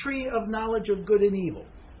from the tree of knowledge of good and evil.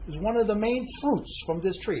 Is one of the main fruits from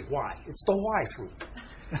this tree. Why? It's the why fruit.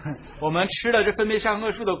 我们吃了这分别善恶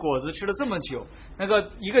树的果子，吃了这么久，那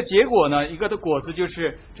个一个结果呢，一个的果子就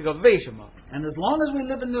是这个为什么。 And as long as we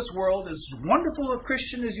live in this world, as wonderful a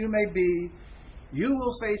Christian as you may be, you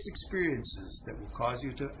will face experiences that will cause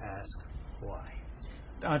you to ask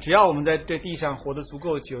why. 只要我们在这地上活得足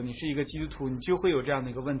够久，你是一个基督徒，你就会有这样的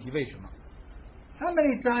一个问题：为什么？ How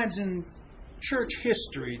many times in church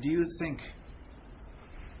history do you think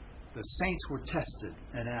the saints were tested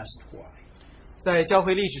and asked why? 在教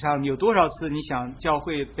会历史上有多少次你想教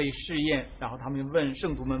会被试验，然后他们问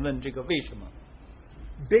圣徒们问这个为什么？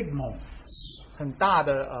 Big moments. 很大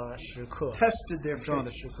的时刻， Tested their 重要的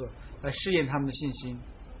faith. 时刻，来试验他们的信心。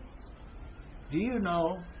 Do you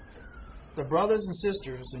know the brothers and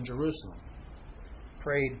sisters in Jerusalem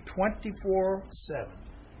prayed 24/7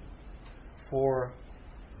 for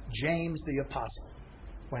James the Apostle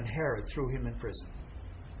when Herod threw him in prison,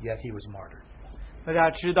 yet he was martyred. 大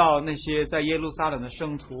家知道那些在耶路撒冷的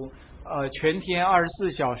圣徒，全天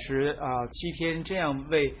24小时7天这样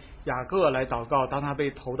为雅各来祷告，当他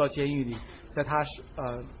被投到监狱里，在他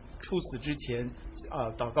处死之前，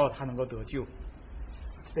祷告他能够得救。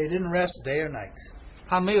 They didn't rest day or night.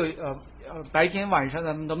 他没有白天晚上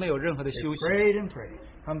他们都没有任何的 They 休息， prayed and prayed.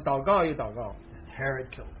 他们祷告又祷告， And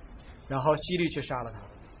Herod killed him. 然后希律却杀了他。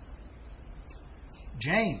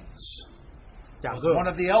 James 雅 was 各 one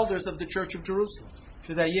of the elders of the Church of Jerusalem.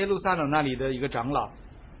 是在耶路撒冷那里的一个长老，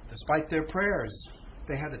 Despite their prayers,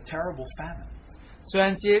 they had a terrible famine.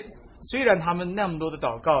 虽然他们那么多的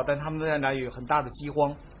祷告，但他们在那里有很大的饥荒。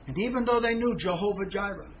 And even though they knew Jehovah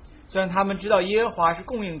Jireh, 虽然他们知道耶和华是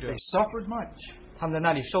供应者， they suffered much 他们在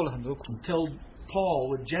那里受了很多苦。 until Paul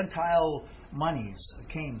with Gentile monies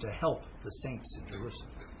came to help the saints in Jerusalem.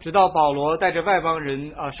 直到保罗带着外邦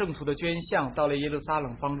人圣徒的捐项到了耶路撒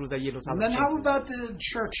冷，帮助在耶路撒 And 冷 then 圣 how 徒。 about the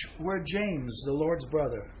church where James, the Lord's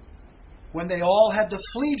brother, when they all had to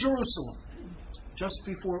flee Jerusalem just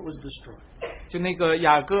before it was destroyed? 就那个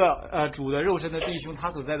雅各主的肉身的弟兄，他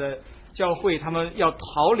所在的教会，他们要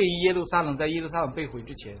逃离耶路撒冷，在耶路撒冷被毁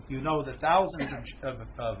之前， You know that thousands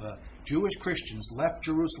of Jewish Christians left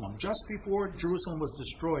Jerusalem just before Jerusalem was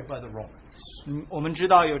destroyed by the Romans. 我们知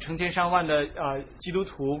道有成千上万的基督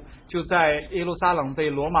徒就在耶路撒冷被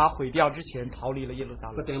罗马毁掉之前逃离了耶路撒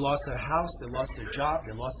But 冷， they lost their house, they lost their job,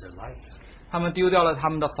 they lost their life. 他们丢掉了他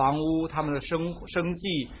们的房屋、他们的生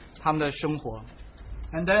计、他们的生活，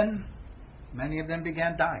 And then many of them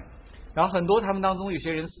began dying. 然后很多他们当中有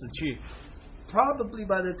些人死去。 Probably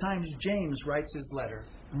by the time James writes his letter,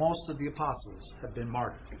 most of the apostles have been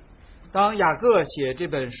martyred. 当雅各写这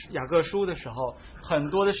本雅各书的时候，很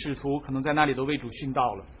多的使徒可能在那里都为主殉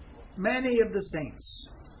道了。 Many of the saints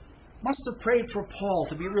must have prayed for Paul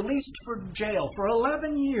to be released from jail for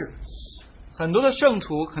 11 years. 很多的圣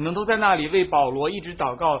徒可能都在那里为保罗一直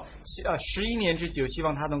祷告11年之久，希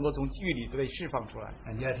望他能够从狱里被释放出来。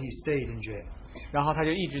 And yet he stayed in jail. 然后他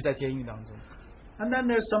就一直在监狱当中。 And then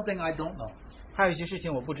there's something I don't know. 还有一些事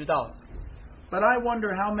情我不知道， But I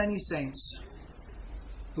wonder how many saints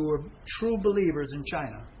who were true believers in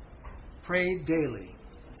China prayed daily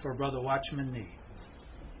for Brother Watchman Nee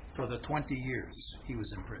for the 20 years he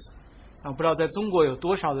was in prison. 不知道在中国有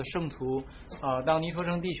多少的圣徒当尼托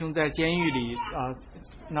生弟兄在监狱里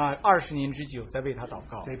那20年之久在为他祷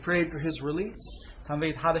告。 They prayed for his release. 他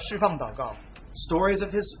为他的释放祷告。 Stories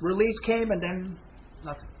of his release came and then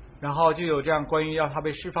nothing. 然后就有这样关于要他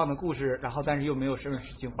被释放的故事，然后但是又没有什么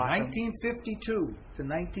事情发生。1952 to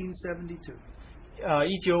 1972.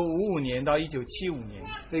 1955年到1975年，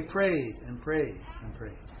 They prayed and prayed and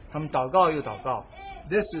prayed. 他们祷告又祷告。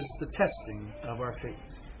 This is the testing of our faith.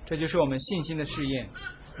 这就是我们信心的试验。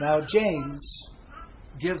 Now James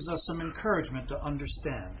gives us some encouragement to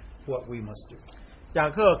understand what we must do. 雅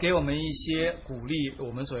各给我们一些鼓励，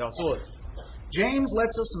我们所要做的。 James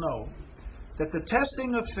lets us know that the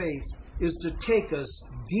testing of faith is to take us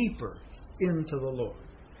deeper into the Lord.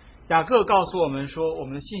 雅各告诉我们说，我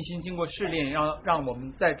们的信心经过试炼，让我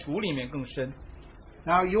们在主里面更深。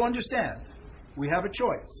 Now you understand, we have a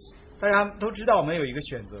choice. 大家都知道，我们有一个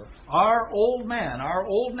选择。 Our old man, our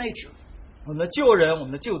old nature, 我们的旧人，我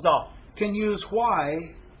们的旧造， can use why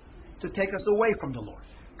to take us away from the Lord.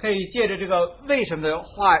 可以借着这个为什么的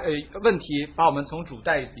问题，把我们从主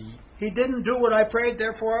带离。 He didn't do what I prayed,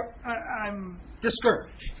 therefore I'm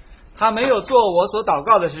discouraged. 他没有做我所祷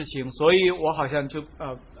告的事情，所以我好像就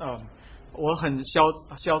我很消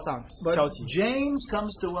丧 But 消极。 James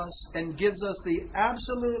comes to us and gives us the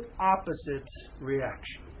absolute opposite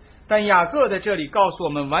reaction. 但雅各在这里告诉我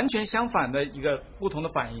们完全相反的一个不同的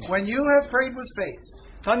反应。 When you have prayed with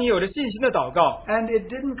faith 当你有着信心的祷告， and it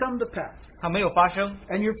didn't come to pass, 它没有发生，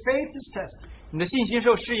 and your faith is tested, 你的信心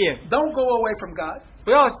受试验， don't go away from God.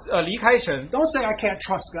 不要离开神， Don't say I can't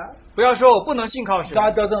trust God. 不要说我不能信靠神，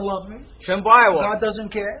 God doesn't love me. 神不爱我， God doesn't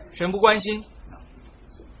care. 神不关心。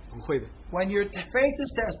不会的。 When your faith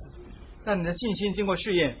is tested, 但你的信心经过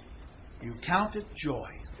试验， you count it joy.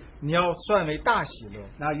 你要算为大喜乐。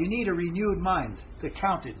 Now you need a renewed mind to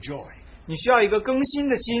count it joy. 你需要一个更新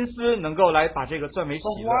的心思，能够来把这个算为喜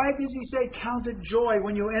But 乐。 why does he say count it joy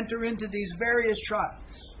when you enter into these various trials?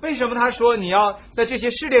 为什么他说你要在这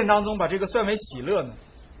些试炼当中把这个算为喜乐呢？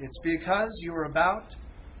 It's because you're about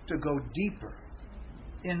to go deeper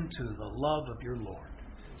into the love of your Lord.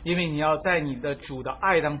 因为你要在你的主的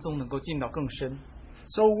爱当中能够进到更深。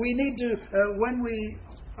 So we need to, when we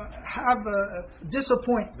have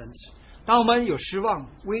disappointments, 当我们有失望，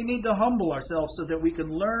 we need to humble ourselves so that we can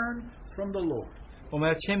learn from the Lord. 我们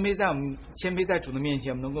要谦卑在主的面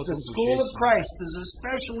前，我们能够 The 从主 school 学 of 习。 Christ is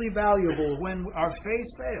especially valuable when our faith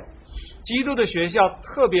fails. 基督的学校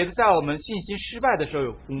特别在我们信心失败的时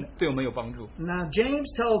候对我们有帮助。 Now James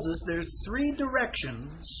tells us there's 3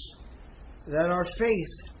 directions that our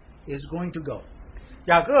faith is going to go.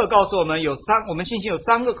 雅各告诉我们我们信心有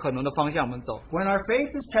3个可能的方向，我们走。 When our faith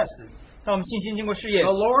is tested, 当我们信心经过试验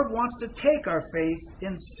the，Lord wants to take our faith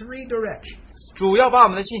in 3 directions. 主要把我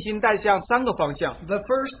们的信心带向3个方向。 The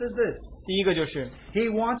first is this. 第一个就是， He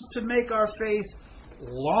wants to make our faith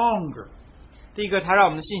longer, 第一个他让我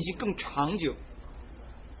们的信心更长久，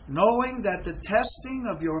 knowing that the testing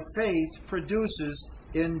of your faith produces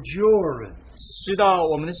endurance. 知道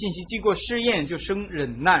我们的信心经过试验就生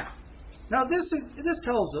忍耐。 Now this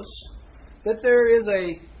tells us that there is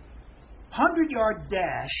a 100-yard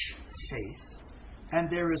dash faith and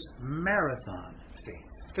there is marathon faith.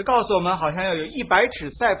 这告诉我们，好像要有100尺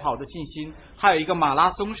赛跑的信心，还有一个马拉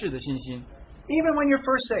松式的信心。 Even when you're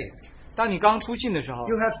first saved, 当你刚出信的时候，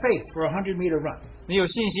 you have faith for a 100-meter run. 你有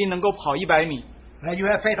信心能够跑100米。 And you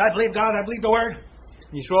have faith, I believe God, I believe the Word.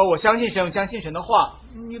 你说我相信神，我相信神的话，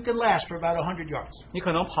 You can last for about 100 yards. 你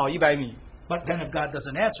可能跑100米。 But then if God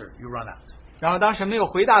doesn't answer, you run out. 然后当神没有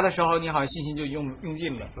回答的时候，你好像信心就用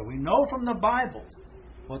尽了。 But we know from the Bible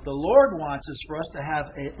what the Lord wants is for us to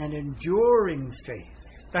have an enduring faith.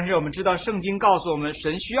 但是我们知道圣经告诉我们，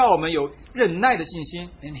神需要我们有忍耐的信心。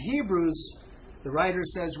 In Hebrews, the writer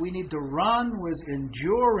says we need to run with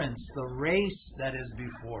endurance the race that is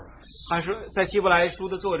before us. 还说在希伯来书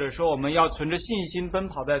的作者说，我们要存着信心奔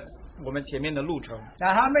跑在我们前面的路程。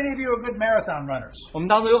 Now, how many of you are good marathon runners? 我们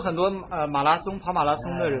当中有很多跑马拉松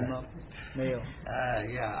的人吗？没有。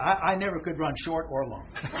Yeah, I never could run short or long.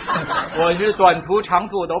 我是短途、长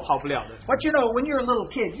途我都跑不了的。 But you know, when you're a little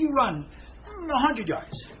kid, you run 100 yards.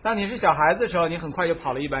 当你是小孩子的时候，你很快就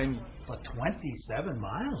跑了100米。But 27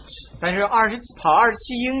 miles. 但是跑27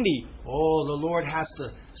英里， Oh, the Lord has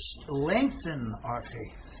to lengthen our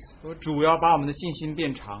faith 主要把我们的信心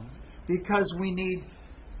变长， because we need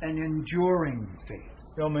an enduring faith,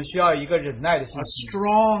 所以我们需要一个忍耐的信 a 心，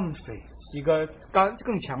 strong faith. 一个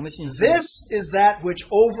更强的信心。 This is that which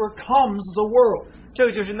overcomes the world, 这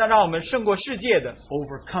个就是那让我们胜过世界的，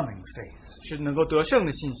 overcoming faith. 是能够得胜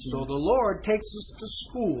的信心。 So the Lord takes us to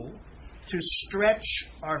school to stretch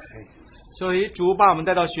our faith. 所以主把我们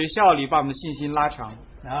带到学校里，把我们的信心拉长。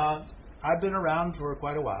 Now, I've been around for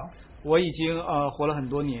quite a while, 我已经活了很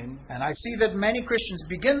多年， and I see that many Christians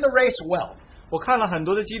begin the race well, 我看了很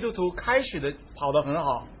多的基督徒开始的跑得很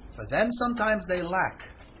好， but then sometimes they lack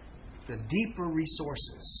the deeper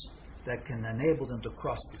resources that can enable them to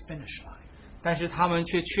cross the finish line. 但是他们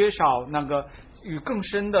却缺少那个与更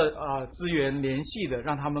深的资源联系的，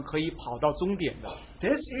让他们可以跑到终点的。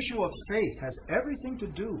 This issue of faith has everything to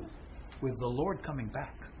do with the Lord coming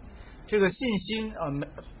back. 这个信心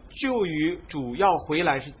就与主要回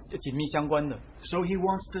来是紧密相关的， So he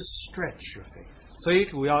wants to stretch your faith. 所以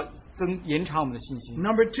主要延长我们的信心。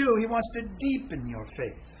 Number two, he wants to deepen your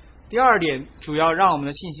faith. 第二点，主要让我们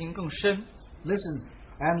的信心更深。 Listen,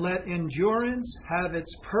 and let endurance have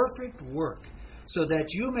its perfect work, so that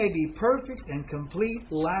you may be perfect and complete,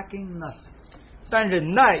 lacking nothing. 但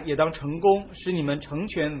忍耐也当成功，使你们成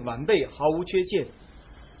全完备，毫无缺陷。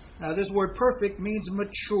 Now, this word perfect means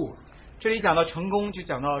mature. 这里讲到成功，就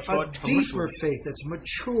讲到 A 说成熟 deeper，faith that's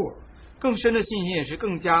mature. 更深的信心也是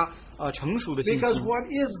更加成熟的信 Because 心。 what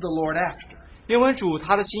is the Lord after? 因为主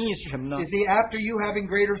他的心意是什么呢？ Is he after you having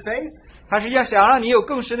greater faith? 他是要想让你有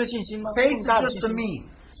更深的信心吗？ Faith 更 is 大的 just 信 a 心。 mean.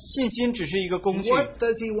 信心只是一个工具， What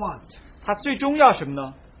does he want? 他最终要什么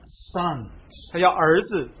呢？ Sons. 他要儿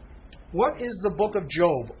子。 What is the book of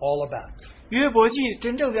Job all about? 约伯记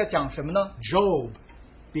真正在讲什么呢？ Job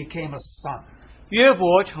became a son. 约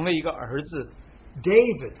伯成为一个儿子，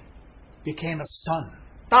 David became a son.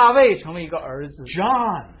 大卫成为一个儿子，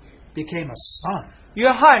 John became a son.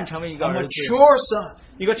 约翰成为一个 A 儿子， mature son.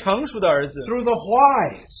 一个成熟的儿子。 Through the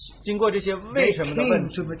whys, 经过这些 they 为什么的问 came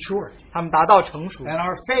题， to maturity. 他们达到成熟。 And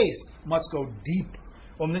our faith must go deeper.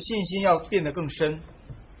 我们的信心要变得更深。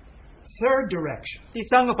 Third direction, 第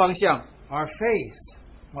三个方向， our faith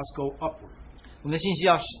must go upward. 我们的信心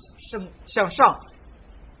要向上。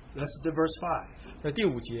 Listen to verse 5. 这第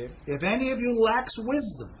5节， If any of you lacks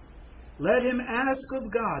wisdom, let him ask of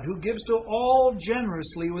God, who gives to all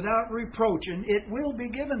generously without reproach, and it will be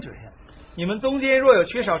given to him. 你们中间若有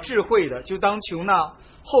缺少智慧的，就当求那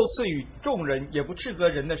后赐予众人，也不斥责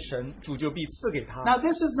人的神，主就必赐给他。 Now,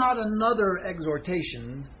 this is not another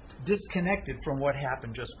exhortation disconnected from what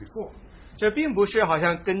happened just before. 这并不是好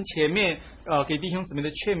像跟前面给弟兄姊妹的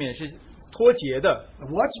劝勉是脱节的。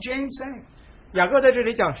 What's James saying? 雅各在这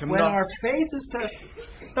里讲什么 When 呢？ our faith is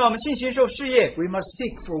tested, 当我们信心受试验， we must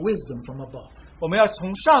seek for wisdom from above 我们要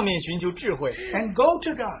从上面寻求智慧， and go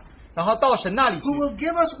to God, 然后到神那里去 who。will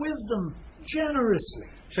give us wisdom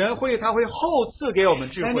generously, 他会后赐给我们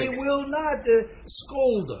智 and he 慧， will not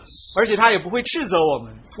scold us 而且他也不会斥责我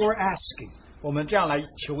们。 for asking. 我们这样来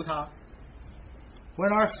求他。 When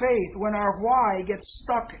our faith, when our why gets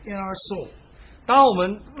stuck in our soul, 当我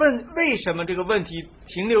们问为什么这个问题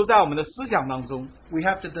停留在我们的思想当中， we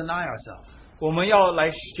have to deny ourselves 我们要来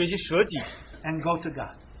学习舍己， and go to God.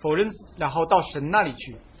 否认，然后到神那里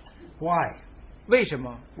去。 Why? 为什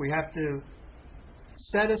么？ We have to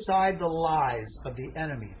set aside the lies of the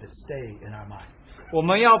enemy that stay in our mind. 我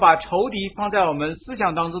们要把仇敌放在我们思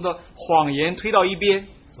想当中的谎言推到一边。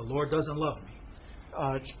 The Lord doesn't love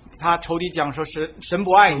me. 他仇敌讲说神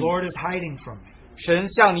不爱 The 你， Lord is hiding from me. 神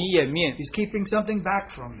向你掩面， He's keeping something back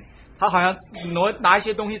from me. 他好像拿一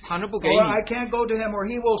些东西藏着不给 Or I 你。 can't go to him or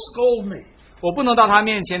he will scold me. 我不能到他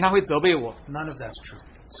面前，他会责备我。 None of that's true.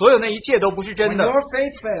 所有那一切都不是真 When 的。 your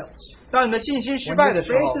faith fails, 当你的信心失 when 败 your 的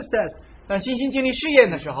时候 faith，is tested, 当信心经历试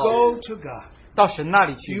验的时候， go to God. 到神那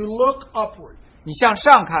里去， You look upward. 你向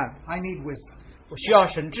上看， I need wisdom. 我需要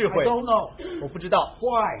神智 I 慧， don't know 我不知道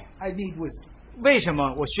why I need wisdom. 为什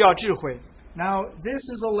么我需要智慧。 Now, this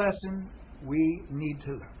is a lesson we need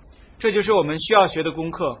to learn. 这就是我们需要学的功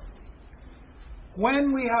课。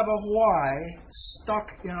 When we have a why stuck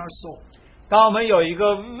in our soul, 当我们有一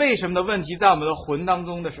个为什么的问题在我们的魂当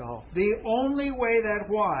中的时候， the only way that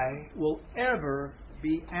why will ever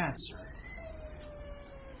be answered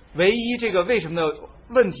唯一这个为什么的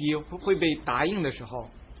问题会被答应的时候，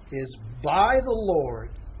 is by the Lord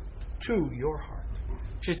to your heart.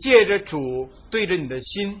 是借着主对着你的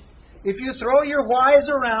心。 If you throw your whys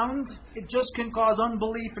around, it just can cause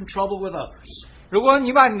unbelief and trouble with others. 如果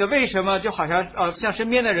你把你的为什么就好像像身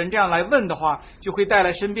边的人这样来问的话，就会带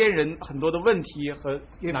来身边人很多的问题和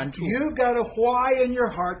难处。 You've got a why in your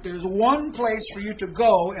heart. There's one place for you to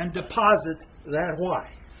go and deposit that why.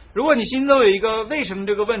 如果你心中有一个为什么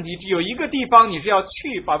这个问题，只有一个地方你是要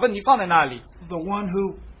去把问题放在那里， The one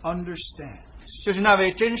who understands. 就是那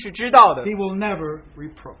位真是知道的， He will never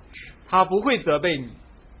reproach. 他不会责备你。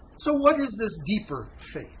 So what is this deeper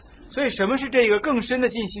faith? 所以什么是这个更深的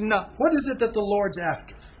信心呢？ What is it that the Lord's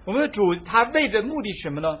after? 我们的主他为的目的是什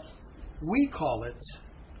么呢？ We call it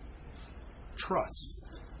trust.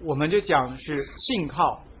 我们就讲是信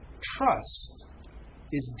靠， Trust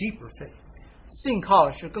is deeper faith. 信靠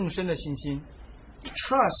是更深的信心。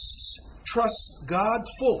 Trust God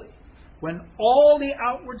fully when all the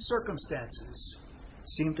outward circumstances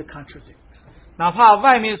seem to contradict. 哪怕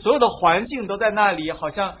外面所有的环境都在那里，好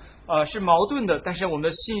像是矛盾的，但是我们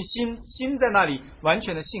的心在那里完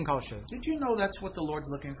全的信靠神。 Did you know that's what the Lord's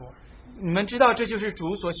looking for? 你们知道这就是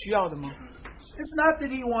主所需要的吗？ It's not that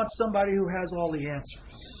He wants somebody who has all the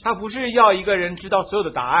answers, 他不是要一个人知道所有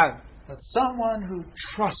的答案， but someone who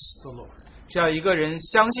trusts the Lord. 是要一个人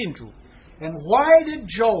相信主。 And why did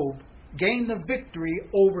Job gain the victory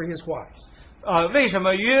over his wives? 为什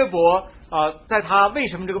么约伯在他为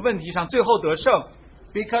什么这个问题上最后得胜？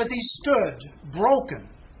 Because he stood broken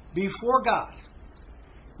before God.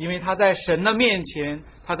 因为他在神的面前，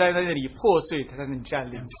他在那里破碎，他在那里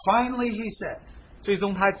站立。 And finally he said, 最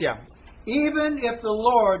终他讲， Even if the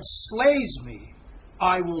Lord slays me,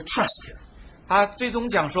 I will trust Him. 他最终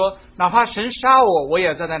讲说，哪怕神杀我，我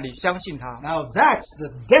也在那里相信他。 Now that's the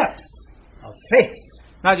depth of faith.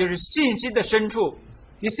 那就是信心的深处，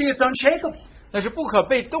 You see, it's unshakable 那是不可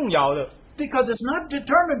被动摇的， because it's not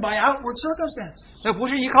determined by outward circumstances. 那不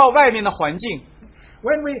是依靠外面的环境。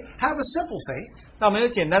 When we have a simple faith, 那我们有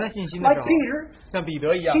简单的信心的 like 时候， Peter, 像彼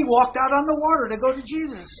得一样， he walked out on the water to go to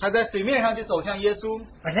Jesus. 他在水面上就走向耶稣，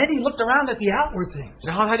 And then he looked around at the outward things,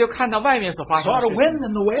 然后他就看到外面所发生 saw 的 the 事 wind 情，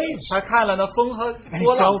 and the waves, 他看了那风和 and he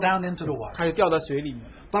波 fell 浪， down into the water. 他就掉到水里面。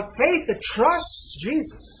 But faith that trusts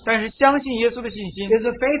Jesus 但是相信耶稣的信心， is a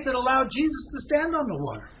faith that allowed Jesus to stand on the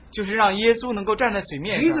water. 就是让耶稣能够站在水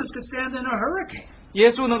面上， Jesus could stand in a hurricane 耶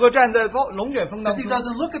稣能够站在龙卷风当 because he 中，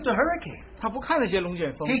 doesn't look at the hurricane. 他不看那些龙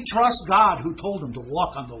卷风， He trusts God who told him to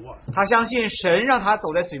walk on the water. 他相信神让他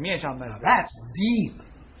走在水面上 Now 的， that's deep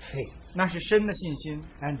faith. 那是深的信心。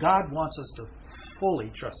 And God wants us to fully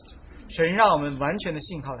trust Him. 神让我们完全的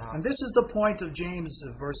信靠他 And。this is the point of James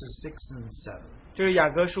verses 6 and 7. 这是雅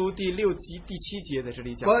各书第6集第7节在这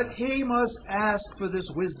里讲的， But he must ask for this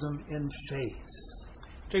wisdom in faith,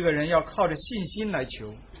 这个人要靠着信心来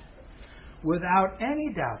求， without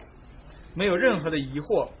any doubting. 没有任何的疑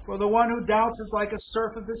惑， For the one who doubts is like a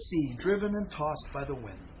surf of the sea, driven and tossed by the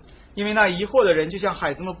wind. 因为那疑惑的人就像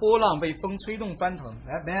海中的波浪，被风吹动翻腾。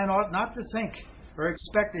 That man ought not to think or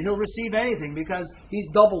expect that he'll receive anything because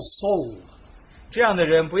he's double-souled. 这样的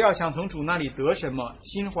人不要想从主那里得什么，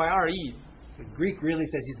心怀二意。 The Greek really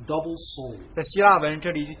says he's double-souled. 在希腊文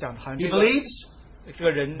这里就讲谈 He 这个 believes, 这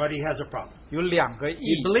个人 but he has a problem. 有2个 He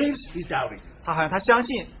意， believes, he's doubting. 他好像他相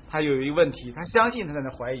信他有一个问题，他相信他在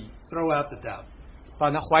那怀疑， Throw out the doubt. 把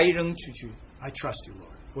那怀疑扔出去。 I trust you,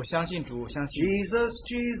 Lord. 我相信主，我相信 Jesus,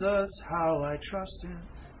 Jesus, how I trust Him.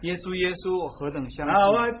 耶稣，耶稣，我何等相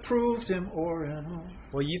How 信！ I've proved Him o'er and o'er.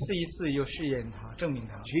 我一次一次又试验他，证明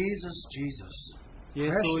他。 Jesus, Jesus. 耶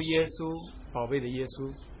稣，耶稣，宝贝的耶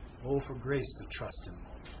稣， Oh, for grace to trust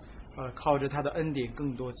Him. 靠着他的恩典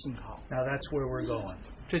更多信靠， Now that's where we're going.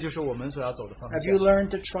 这就是我们所要走的方 Have you 向。 learned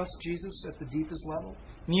to trust Jesus at the deepest level?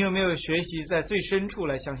 你有没有学习在最深处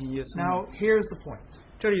来相信耶稣呢？ Now, here's the point.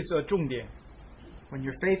 这里的重点， When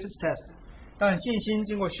your faith is tested 当你信心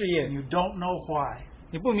经过试 and 验， you don't know why,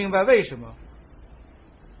 你不明白为什么，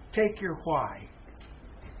 take your why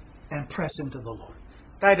and press into the Lord.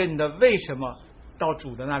 带着你的为什么到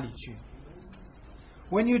主的那里去。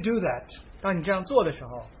 When you do that, 当你这样做的时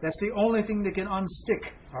候， that's the only thing that can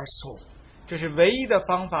unstick our soul. 这是唯一的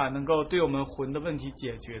方法能够对我们魂的问题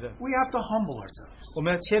解决的。 We have to humble ourselves. 我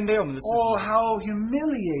们要谦卑我们的自 Oh, 己。 how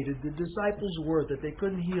humiliated the disciples were that they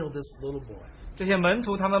couldn't heal this little boy. 这些门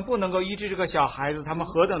徒他们不能够医治这个小孩子，他们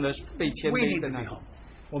何等的被谦 We 卑 need 在 to 那 be 里。 humble.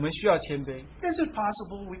 我们需要谦卑， Is it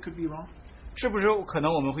possible we could be wrong? 是不是可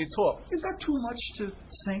能我们会错？ Is that too much to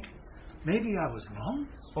think? Maybe I was wrong,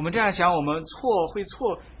 我们这样想，我们错会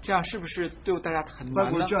错，这样是不是对大家很 but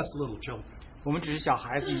难 we're 呢？ just little children. 我们只是小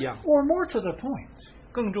孩子一样。 Or more to the point,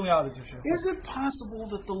 更重要的就是， is it possible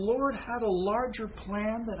that the Lord had a larger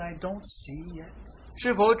plan that I don't see yet?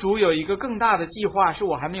 是否主有一个更大的计划是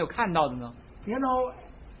我还没有看到的呢？ You know,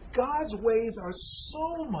 God's ways are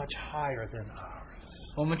so much higher than ours.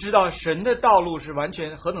 我们知道神的道路是完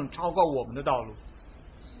全何等超过我们的道路。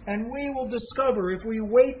And we will discover if we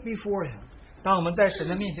wait before Him. 当我们在神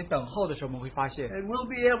的面前等候的时候，我们会发现 And we'll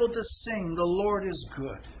be able to sing, "The Lord is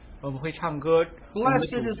good." 我们会唱歌。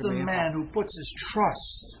 Blessed is the man who puts his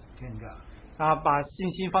trust in God. 他把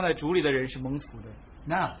信心放在主里的人是蒙福的。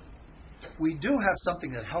 Now, we do have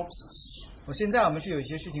something that helps us. 现在我们是有一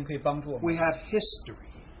些事情可以帮助我们。 We have history.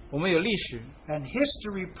 我们有历史， And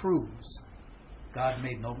history proves God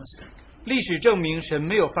made no mistake. 历史证明神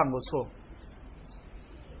没有犯过错。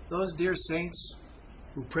 Those dear saints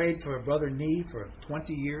who prayed for a brother Nee for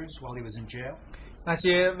 20 years while he was in jail, 那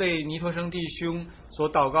些为尼托生弟兄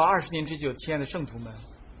所祷告20年之久亲爱的圣徒们，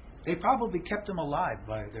 they probably kept him alive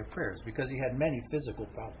by their prayers because he had many physical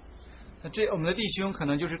problems. 我们的弟兄可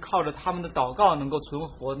能就是靠着他们的祷告能够存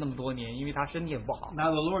活那么多年，因为他身体很不好。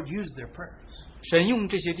 Now the Lord used their prayers. 神用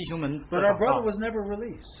这些弟兄们的 But our 祷 brother 告， was never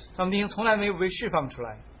released. 他们弟兄从来没有被释放出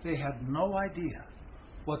来。 They had no idea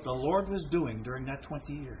what the Lord was doing during that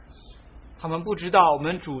 20 years. 他们不知道我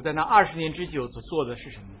们主在那20年之久所做的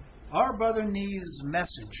是什么。 Our brother Nee's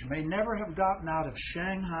message may never have gotten out of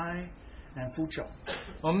Shanghai and Fuzhou,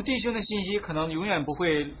 我们弟兄的信息可能永远不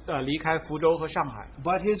会离开福州和上海，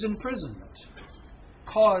 but his imprisonment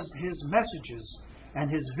caused his messages and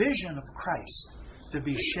his vision of Christ to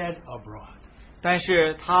be shed abroad. 但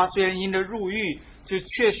是他虽然因着入狱，就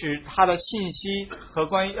确实他的信息和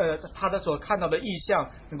关于他的所看到的意象，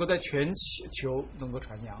能够在全球能够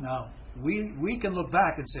传扬。 Now, we can look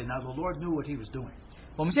back and say, now the Lord knew what he was doing.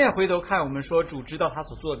 我们现在回头看，我们说主知道他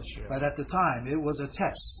所做的事， But at the time, it was a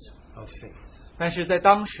test of faith. 但是在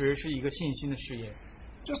当时是一个信心的试验。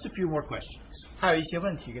 Just a few more questions. 还有一些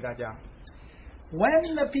问题给大家。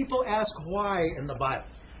 When the people ask why in the Bible,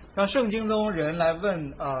 当圣经中人来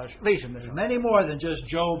问为什么的时 there's 候， many more than just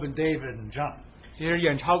Job and David and John. 其实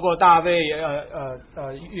远超过大卫、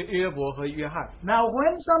约伯和约翰。 Now,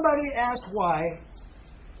 when somebody asks why,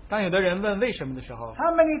 当有的人问为什么的时候，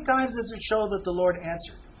 how many times does it show that the Lord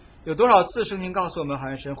answered? 有多少次圣经告诉我们，好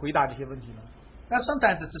像神回答这些问题呢？ Now,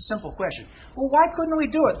 sometimes it's a simple question. Well, why couldn't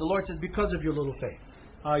we do it? The Lord said, because of your little faith.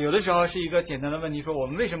 有的时候是一个简单的问题，说我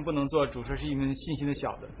们为什么不能做？主说是因为信心的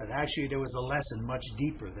小的。 But actually, there was a lesson much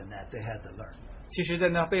deeper than that they had to learn. 其实，在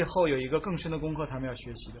那背后有一个更深的功课，他们要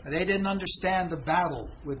学习的。 They didn't understand the battle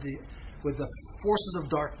with the forces of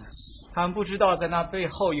darkness. 他们不知道在那背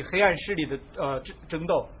后与黑暗势力的争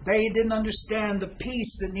斗， They didn't understand the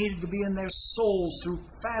peace that needed to be in their souls through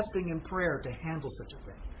fasting and prayer to handle such a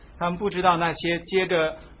thing. 他们不知道那些接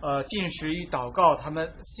着进食与祷告，他们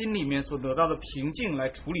心里面所得到的平静来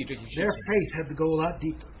处理这些事 Their 情。 faith had to go a lot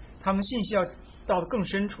deeper. 他们信息要到得更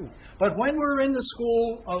深处。 But when we're in the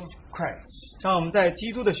school of Christ, 当我们在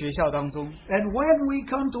基督的学校当中， and when we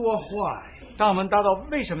come to a why, 当我们达到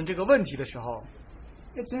为什么这个问题的时候，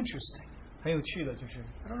 it's interesting. 很有趣的就是，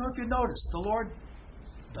 I don't know if you noticed, the Lord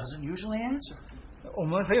doesn't usually answer. 我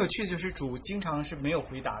们很有趣的就是主经常是没有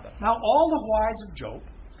回答的。 Now, all the whys of Job,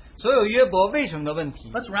 所有约伯为什么的问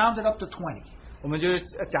题， let's round it up to 20. 我们就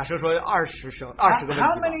假设说20个问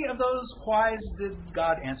How 题吧。 many of those whys did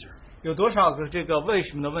God answer? 有多少个这个为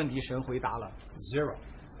什么的问题神回答了？ Zero.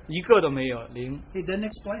 一个都没有，零。 He didn't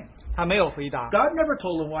explain. 他没有回答。 God never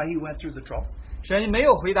told him why he went through the trouble. 神没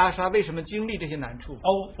有回答是他为什么经历这些难处。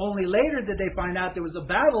 Oh, only later did they find out there was a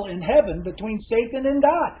battle in heaven between Satan and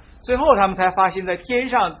God. 最后他们才发现，在天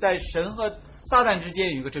上，在神和撒旦之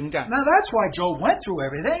间有一个征战。 Now that's why Job went through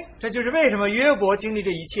everything. 这就是为什么约伯经历这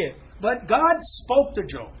一切。 But God spoke to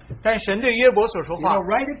Job, 但神对约伯所说 you 话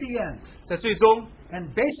know,，right at the end, 在最终，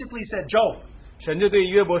 and basically said, Job, 神就对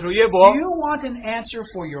约伯说：“约伯 do，you want an answer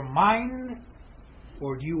for your mind,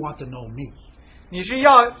 or do you want to know me? 你是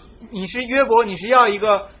约伯，你是要一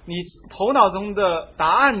个你头脑中的答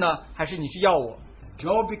案呢，还是你是要我？”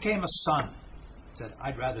 Job became a son. Said,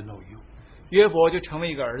 I'd rather know you. 约伯就成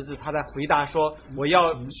为一个儿子，他在回答说：“我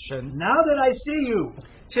要神。 Now that I see you,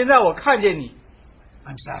 现在我看见你，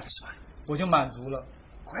 I'm satisfied. 我就满足了。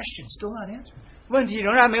 Question still not answered. 问题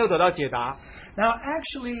仍然没有得到解答。 Now,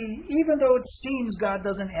 actually, even though it seems God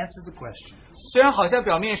doesn't answer the question, 虽然好像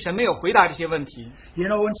表面神没有回答这些问题， you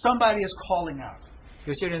know, when somebody is calling out,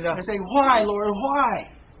 有些人在 they say, why, Lord, why?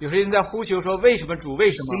 有些人在呼求说：“为什么主？为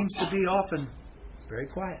什么 Seems to be often very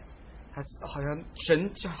quiet.？” 他好像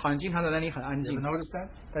神就好像经常在那里很安 You 静 ever。notice that?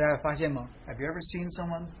 大家有发现吗？ Have you ever seen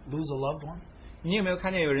someone lose a loved one? 你有没有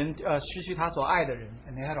看见有人失去他所爱的人？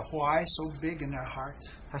 And they had a why so big in their heart,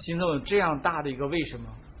 他心中有这样大的一个为什么？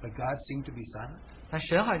 but God seemed to be silent? 但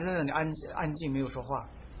神好像在那里安静，没有说话。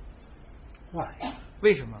 Why?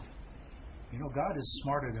 为什么？ You know, God is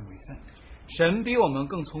smarter than we think. 神比我们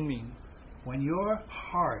更聪明。 When your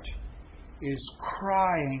heart is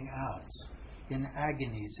crying out in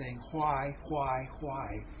agony, saying, why,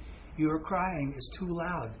 why? Your crying is too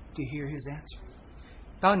loud to hear his answer.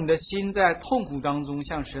 当你的心在痛苦当中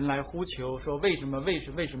向神来呼求，说为什么？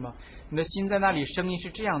你的心在那里声音是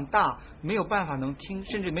这样大，没有办法能听，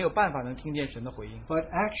甚至没有办法能听见神的回应。 But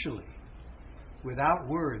actually, without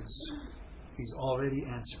words, he's already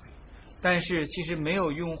answering. 但是其实没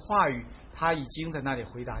有用话语，他已经在那里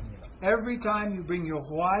回答你了。 Every time you bring your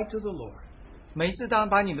why to the Lord, 每一次当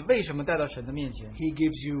把你的为什么带到神的面前， he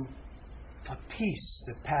gives you a peace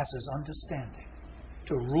that passes understanding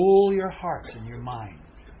to rule your heart and your mind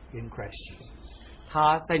in Christ Jesus.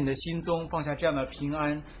 他在你的心中放下这样的平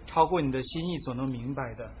安，超过你的心意所能明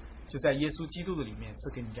白的，就在耶稣基督的里面赐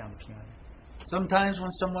给你这样的平安。 Sometimes when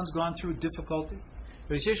someone's gone through difficulty,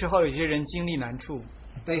 有些时候，有些人经历难处，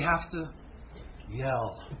 they have to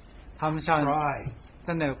yell, 他们像 cry,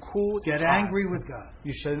 在那哭 get 喊 angry with God,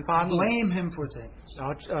 与神发怒， blame him for things. 然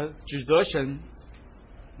后指责神。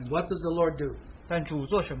 And what does the Lord do? 但主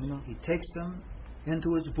做什么呢？ He takes them into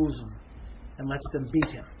his bosom and lets them beat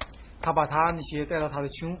him. 他把他那些带到他的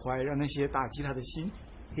胸怀，让那些打击他的心。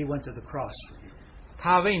 He went to the cross for you.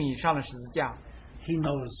 他为你上了十字架， He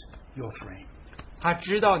knows your frame. 他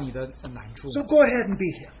知道你的难处， So go ahead and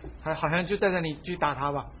beat him. 他好像就在那里去打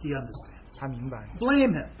他吧， He understands. 他明白。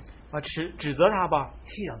 Blame him. 指责他吧，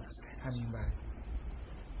 He understands. 他明白。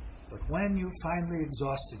 But when you finally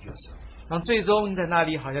exhausted yourself, 当最终你在那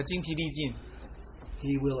里好像精疲力尽，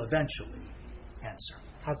 he will eventually answer.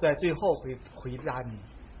 他在最后回答你。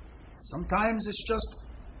 Sometimes it's just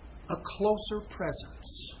a closer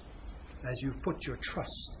presence as you put your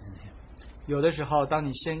trust in him. 有的时候，当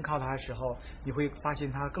你先靠他的时候，你会发现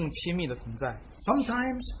他更亲密的同在。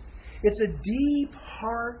 Sometimes it's a deep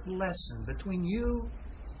heart lesson between you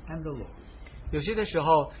and the Lord. 有些的时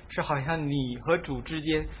候是好像你和主之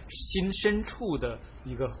间心深处的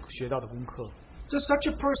一个学到的功课。 To such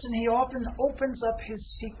a person, he often opens up his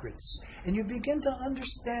secrets, and you begin to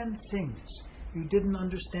understand things you didn't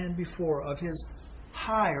understand before of his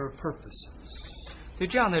higher purposes. 对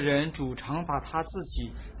这样的人，主常把他自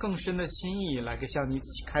己更深的心意来向你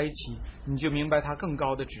开启，你就明白他更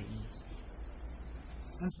高的旨意。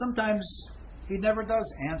 And sometimes he never does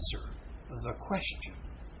answer the question.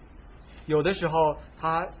 有的时候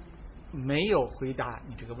他没有回答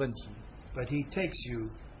你这个问题， But he takes you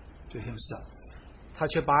to himself. 他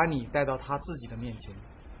却把你带到他自己的面前。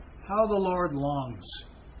 How the Lord longs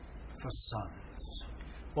for sons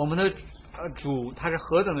我们的主他是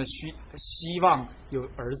何等的希望有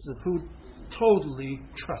儿子， who totally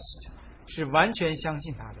trust him. 是完全相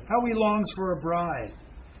信他的。 How he longs for a bride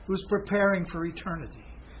who's preparing for eternity.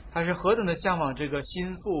 他是何等的向往这个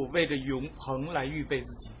心腹为着永恒来预备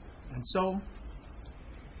自己。 And so,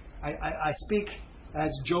 I speak as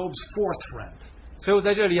Job's fourth friend, 所以我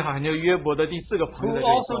在这里好像就约伯的第四个朋友 who 在这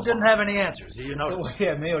里 also 说 didn't 话 have any answers. You know, 我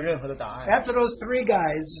也没有任何的答案。 after those three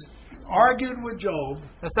guys argued with Job,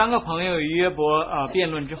 那三个朋友与约伯辩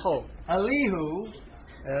论之后， Elihu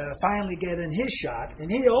finally get in his shot, and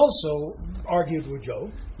he also argued with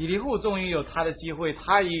Job. 以利户终于有他的机会，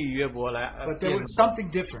他也与约伯来 But 辩 there 论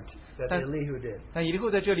was。something different that But- Elihu did. 但以利户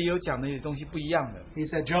在这里有讲的一些东西不一样的。 He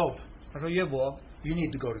said, Job, 他说约伯， you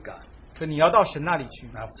need to go to God. 说你要到神那里去，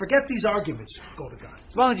 Now, forget these arguments. Go to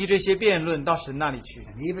God. 忘记这些辩论，到神那里去。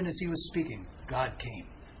 And even as he was speaking, God came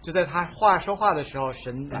就在他说话的时候，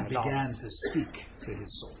神来 and 到， began to speak to his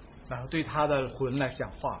soul. 然后对他的魂来讲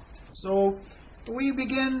话。 So we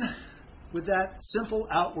begin with that simple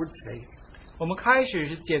outward faith. 我们开始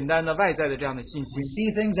是简单的外在的这样的信 We 心，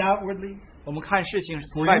 see things outwardly. 我们看事情是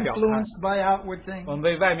从 We're 外表看， influenced by outward things. 我们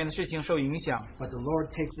被外面的事情受影响。 But the Lord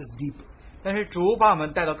takes us deeper 但是主把我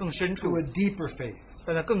们带到更深处 to，a deeper faith,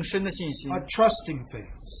 带到更深的信心 a，trusting faith,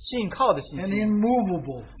 信靠的信 an 心，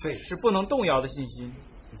 immovable faith. 是不能动摇的信心。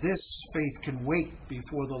 This faith can wait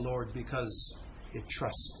before the Lord because it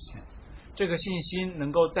trusts Him. 这个信心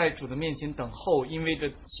能够在主的面前等候，因为这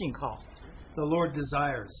信靠。 The Lord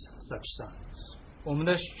desires such sons. 我们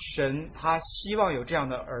的神他希望有这样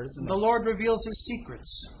的儿子 The 们。 Lord reveals His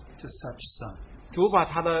secrets to such sons. 主把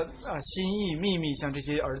他的心意秘密向这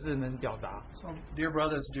些儿子们表达。 So, dear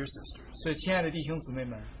brothers, dear sisters, 所以，亲爱的弟兄姊妹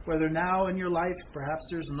们， whether now in your life perhaps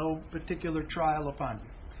there's no particular trial upon you,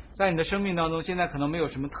 在你的生命当中，现在可能没有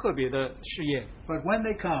什么特别的试验， but when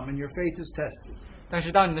they come and your faith is tested, 但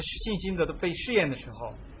是当你的信心得到被试验的时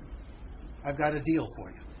候， I've got a deal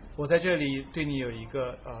for you. 我在这里对你有一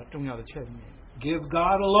个重要的劝勉： Give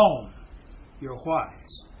God alone your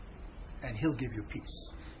whys, and He'll give you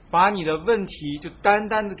peace. 把你的问题就单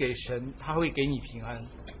单的给神，他会给你平安。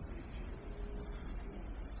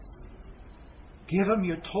Give him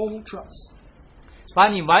your total trust. 把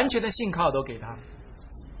你完全的信靠都给他，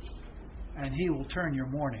 And he will turn your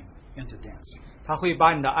mourning into dancing. 他会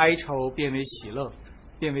把你的哀愁变为喜乐，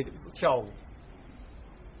变为跳舞。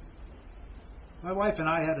 My wife and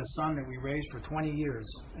I had a son that we raised for 20 years,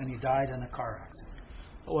 and he died in a car accident.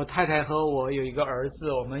 我太太和我有一个儿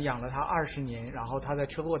子，我们养了他20年，然后他在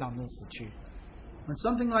车祸当中死去。 When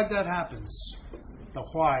something like that happens, the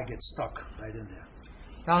why gets stuck right in there.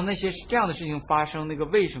 当那些这样的事情发生，那个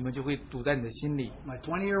为什么就会堵在你的心里。 My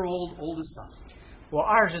 20-year-old oldest son, 我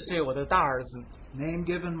20岁，我的大儿子， name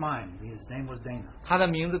given mine, his name was Dana. 他的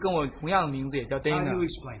名字跟我同样的名字，也叫 How do you Dana。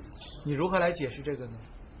 explain this? 你如何来解释这个呢？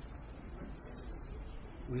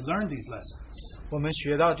 We learned these lessons. 我们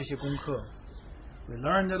学到这些功课， We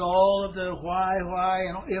learned that all of the why,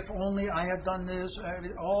 if only I had done this,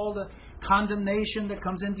 all the condemnation that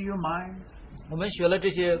comes into your mind. 我们学了这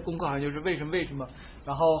些功课，好像就是为什么，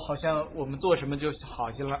然后好像我们做什么就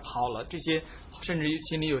好了，这些甚至于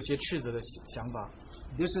心里有些斥责的想法。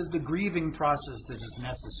 This is the grieving process that is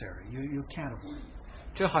necessary. You can't avoid it.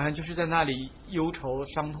 这好像就是在那里忧愁、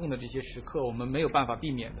伤痛的这些时刻，我们没有办法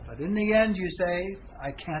避免的。 But in the end, you say,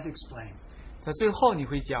 I can't explain, 在最后你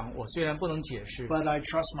会讲，我虽然不能解释， but I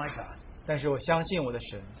trust my God. 但是我相信我的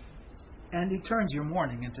神， And he turns your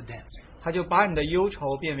mourning into dancing. 他就把你的忧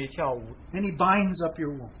愁变为跳舞， And he binds up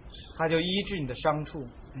your wounds. 他就医治你的伤处，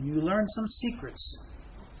 And you learn some secrets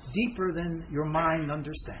deeper than your mind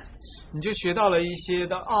understands. 你就学到了一些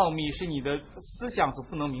的奥秘，是你的思想所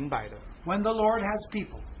不能明白的。 When the Lord has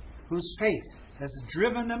people whose faith has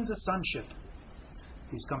driven them to sonship,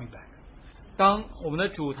 he's coming back. 当我们的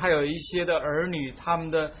主他有一些的儿女，他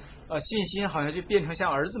们的信心好像就变成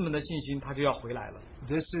像儿子们的信心，他就要回来了。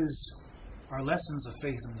 This is our lessons of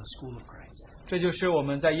faith in the school of Christ. 这就是我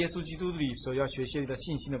们在耶稣基督里所要学习的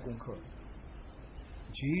信心的功课。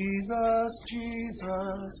 Jesus,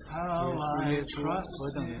 Jesus, 耶 how 稣， I 耶稣，何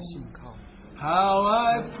trust 等的 him, 信靠！ how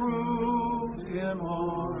I proved him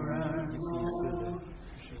o'er and 一次一次的 o'er.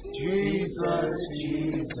 Jesus,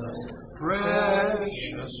 Jesus,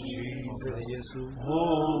 precious 宝贵的 Jesus, 耶稣，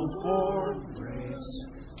 oh, for grace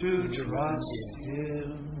to trust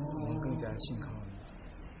him 我们更 more. 加信靠你。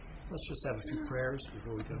 Let's just have a few prayers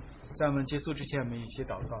before we go. 在我们结束之前，我们一起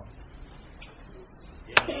祷告。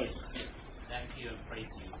 Thank you and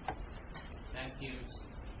praise you. Thank you.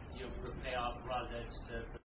 You prepare our brothers